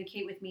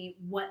communicate with me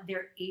what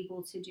they're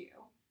able to do.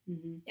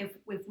 Mm-hmm. If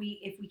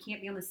we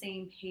can't be on the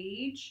same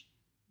page,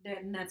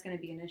 then that's going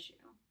to be an issue.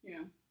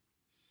 Yeah.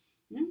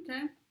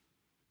 Okay.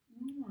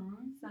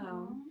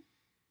 So,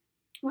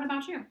 what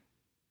about you?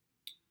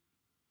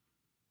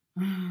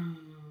 If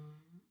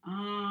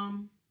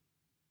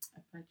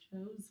I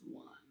chose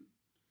one,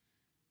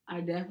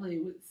 I definitely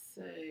would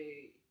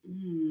say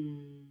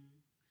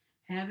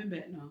having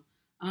bet no.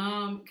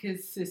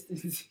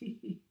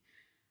 Consistency.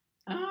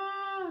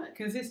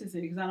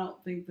 Consistency, because I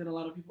don't think that a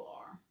lot of people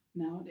are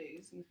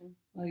nowadays.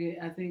 Like,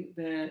 I think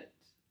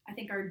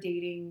our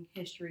dating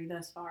history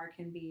thus far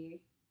can be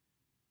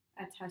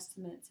a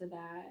testament to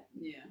that.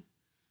 Yeah.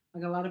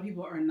 Like, a lot of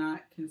people are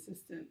not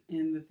consistent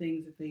in the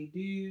things that they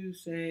do,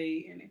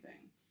 say,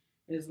 anything.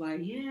 It's like,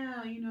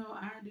 yeah,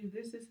 I do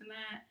this, and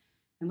that,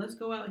 and let's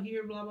go out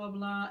here, blah, blah,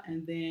 blah,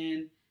 and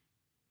then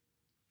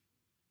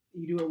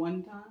you do it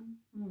one time.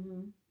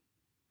 Mm-hmm.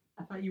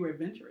 I thought you were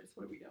adventurous.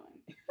 What are we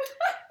doing?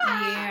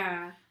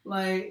 Yeah.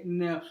 Like,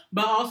 no.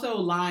 But also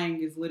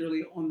lying is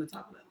literally on the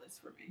top of that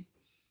list for me.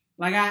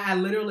 Like, I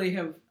literally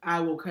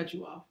I will cut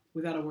you off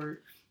without a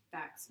word.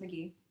 Facts,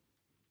 McGee.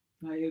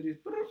 Like, it'll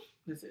just,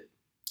 that's it.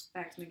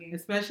 Facts, McGee.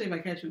 Especially if I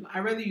catch you.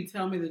 I'd rather you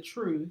tell me the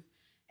truth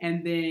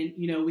and then,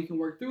 we can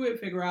work through it,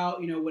 figure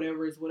out,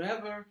 whatever is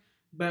whatever.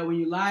 But when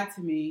you lie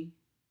to me,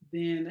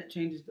 then that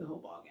changes the whole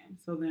ballgame.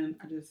 So then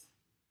I just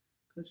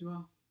cut you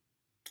off.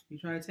 You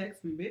try to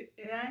text me, but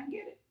I didn't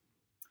get it.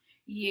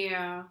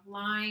 Yeah,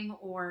 lying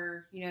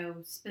or,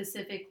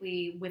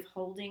 specifically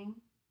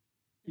withholding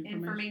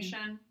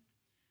information.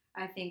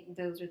 I think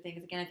those are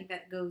things, again, I think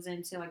that goes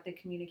into like the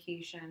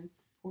communication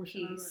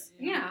portion piece.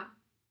 Yeah.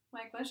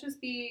 Like, let's just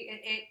be,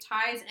 it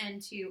ties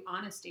into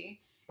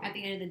honesty at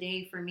the end of the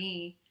day for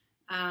me.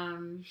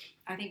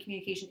 I think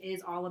communication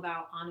is all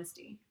about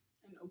honesty.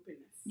 And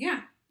openness.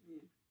 Yeah.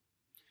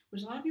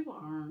 Which a lot of people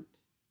aren't.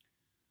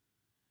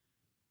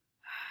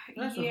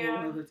 That's a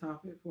whole other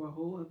topic for a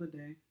whole other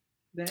day.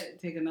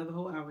 That take another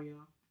whole hour,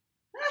 y'all.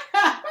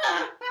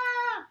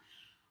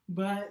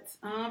 But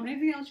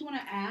anything else you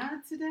want to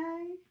add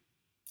today?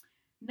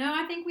 No,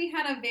 I think we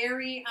had a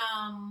very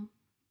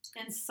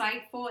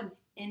insightful and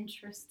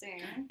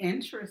interesting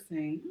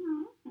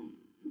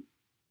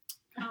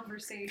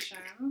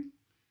conversation.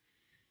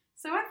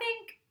 So I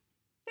think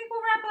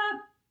we'll wrap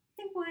up. I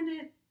think we'll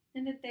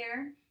end it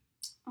there.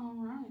 All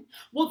right.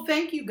 Well,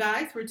 thank you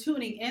guys for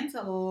tuning in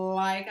to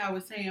Like I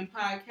Was Saying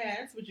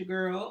podcast with your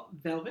girl,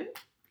 Velvet.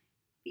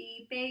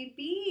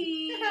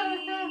 Baby.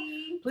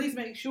 Please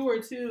make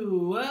sure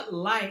to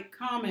like,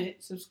 comment,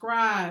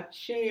 subscribe,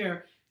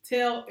 share,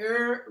 tell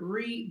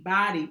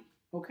everybody.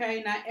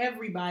 Okay? Not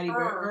everybody,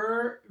 but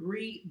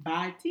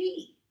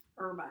everybody.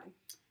 Everybody.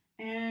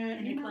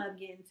 And in the club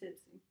getting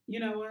tipsy.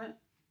 You know what?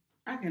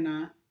 I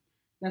cannot.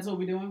 That's what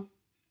we're doing.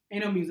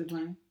 Ain't no music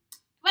playing.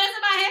 But it's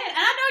in my head. And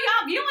I know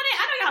y'all viewing it.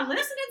 I know y'all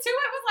listening to it.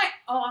 It was like,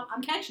 oh,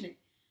 I'm catching it.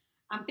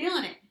 I'm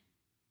feeling it.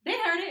 They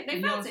heard it.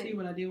 They felt it. Y'all see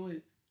what I deal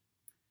with.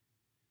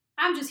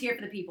 I'm just here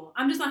for the people.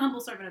 I'm just a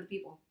humble servant of the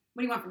people.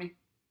 What do you want from me?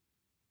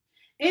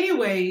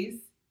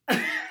 Anyways.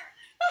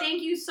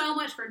 Thank you so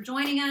much for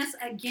joining us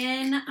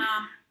again.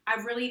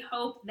 I really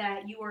hope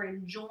that you are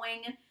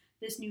enjoying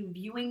this new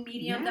viewing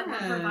medium that we're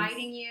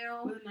providing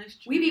you. Nice.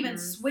 We've even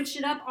switched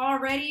it up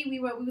already. We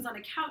was on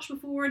the couch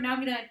before. Now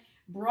we done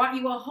brought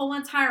you a whole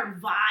entire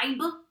vibe.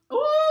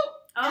 Ooh,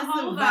 a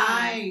whole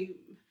vibe.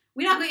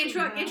 We're not going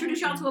to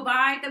introduce y'all to a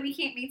vibe that we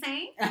can't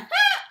maintain.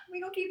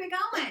 We're going to keep it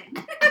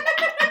going.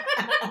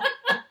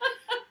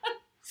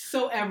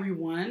 So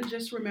everyone,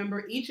 just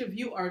remember each of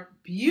you are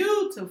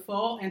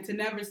beautiful and to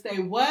never stay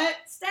what?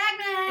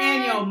 Stagnant.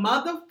 In your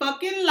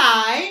motherfucking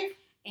life.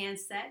 And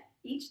set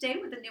each day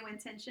with a new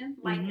intention.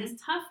 Life is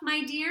tough,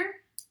 my dear,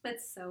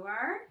 but so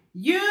are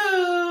you.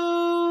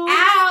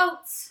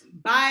 Out.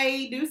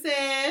 Bye,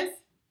 deuces.